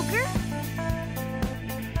mask, Joker!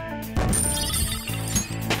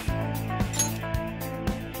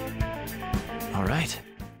 All right.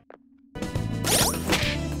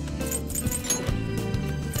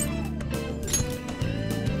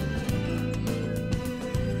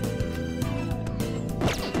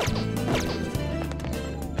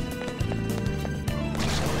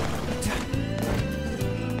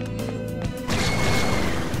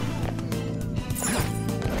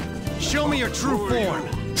 Show me your true form.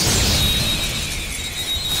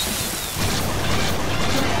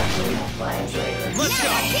 Let's go.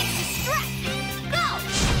 Go!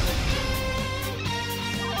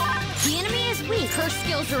 The enemy is weak. Her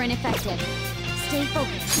skills are ineffective. Stay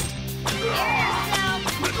focused.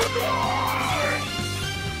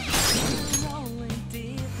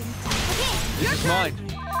 This is mine.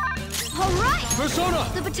 All right!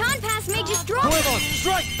 Persona! The baton pass made you stronger! Goemon,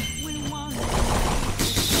 strike!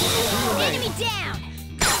 Enemy down!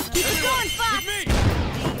 Keep it going, Fox!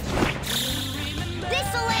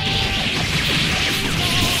 This'll end it!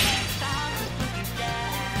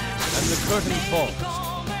 And the curtain falls.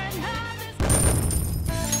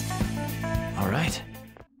 All right.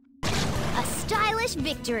 A stylish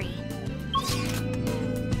victory.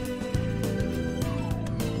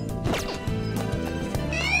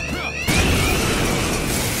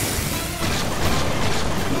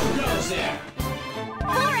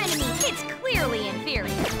 Four enemies. It's clearly inferior.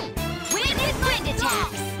 Wind his wind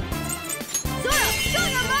attacks. Zoro, show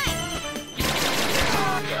your might!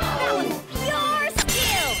 That was pure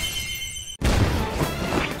skill!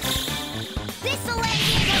 This'll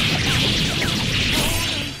end it!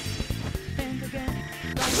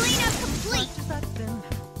 Cleanup complete!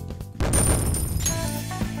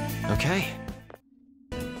 Okay.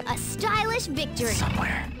 A stylish victory.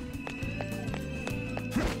 Somewhere.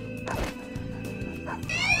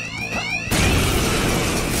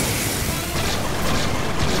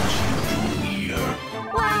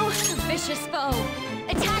 Wow, a vicious foe.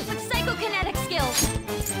 Attack with psychokinetic skills.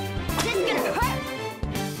 This gonna hurt!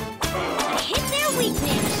 Hit their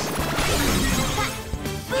weakness!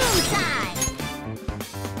 Boom time!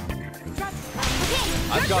 Okay,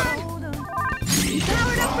 I've got it.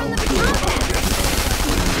 Powered up from the baton pass!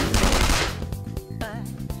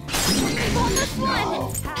 Almost won!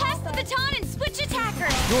 Pass the baton and switch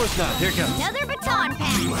attackers. Yours now. Here comes. Another baton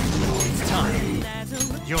pass! It's time.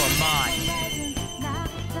 You're mine.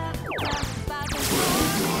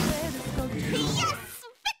 Yes!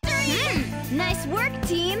 Victory! Nice work,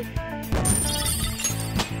 team!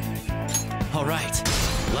 All right.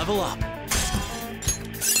 Level up.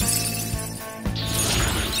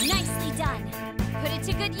 Nicely done. Put it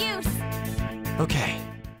to good use. Okay.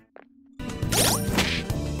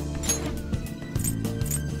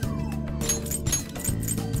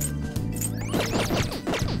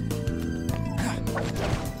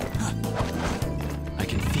 I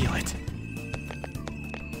can feel it.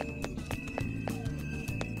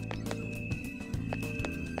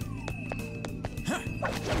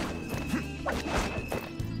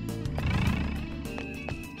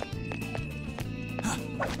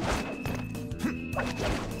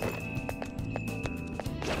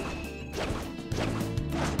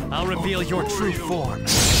 I'll reveal your true form.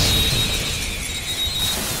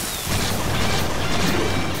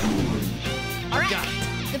 All right,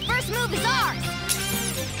 the first move is ours!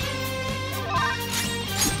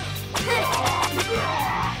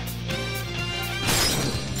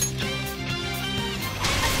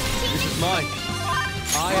 This is mine.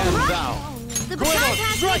 I am thou. The baton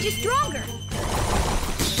pass strike! made you stronger!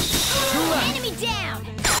 Two left. Enemy down!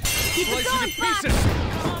 Keep it Slice going, it to Fox! pieces.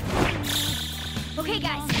 Okay,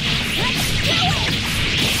 guys, let's do it!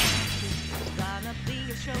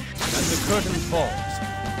 And the curtain falls.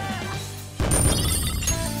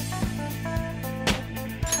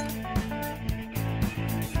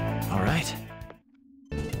 All right.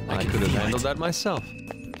 I could have handled that myself.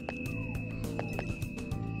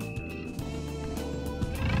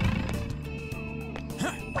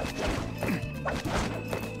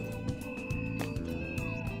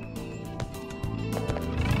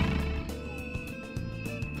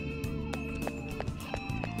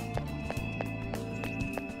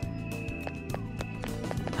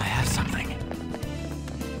 I have something.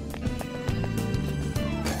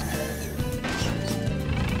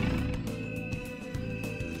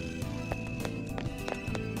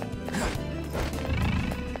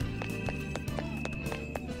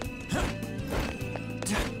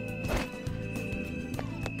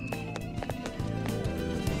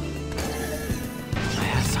 I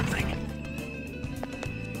have something.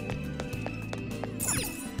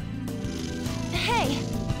 Hey.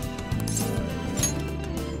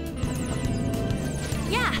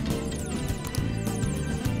 Yeah.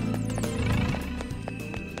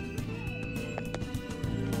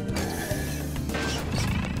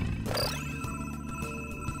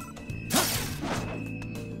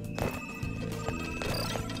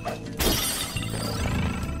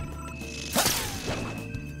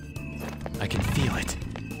 I can feel it.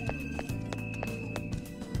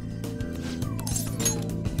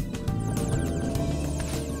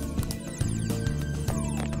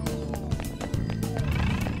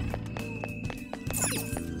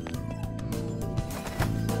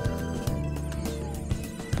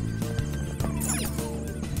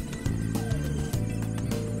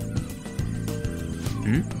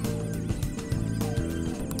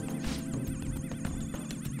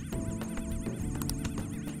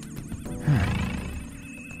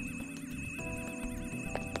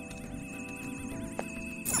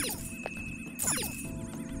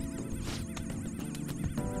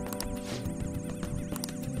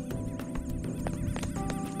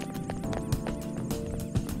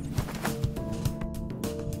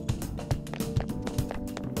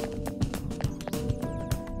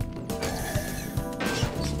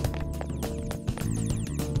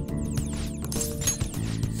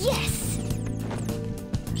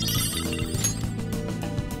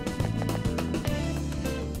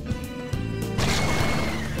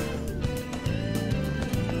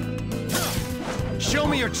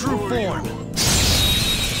 me your true form!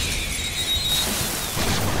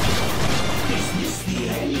 Is this the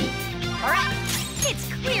end? Alright, it's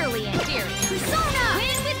clearly inferior. Persona!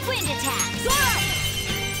 Win with wind attack! Zora!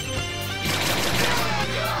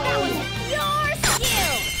 That was your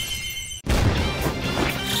skill!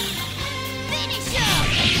 Finish him!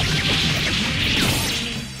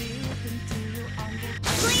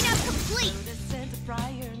 Cleanup complete!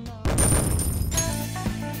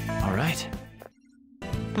 All right.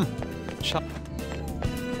 Shot.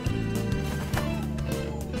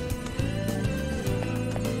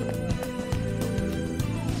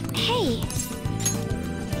 Hey!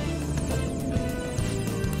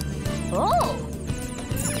 Oh!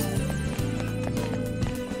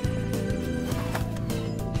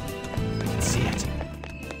 Let's see it.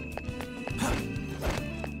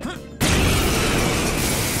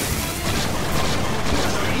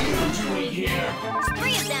 There's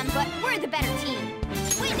 3 of them, but we're the better team.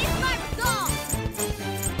 Witness my resolve!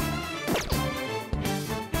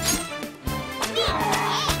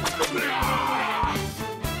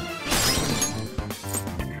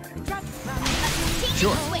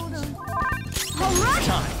 Sure. Alright!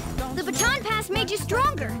 The baton pass made you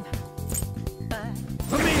stronger.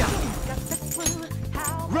 Mamiya!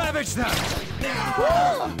 Ravage them!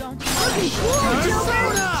 Looking cool, Joker!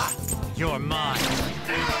 You're mine.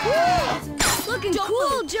 Looking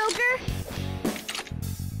cool, Joker!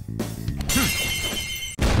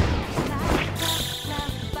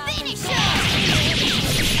 Finish him!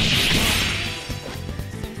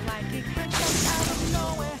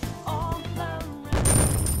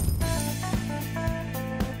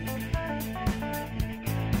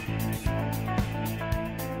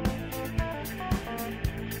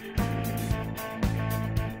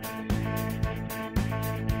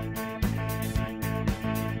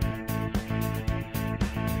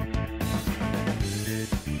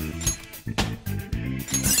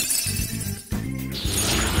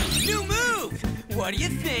 New move! What do you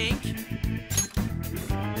think?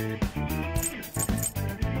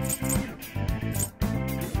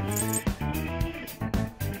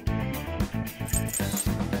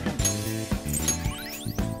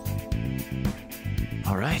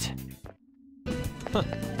 All right. Huh.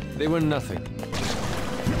 They were nothing.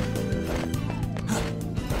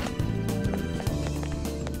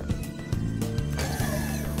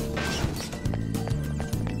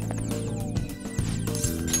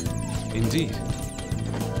 Indeed.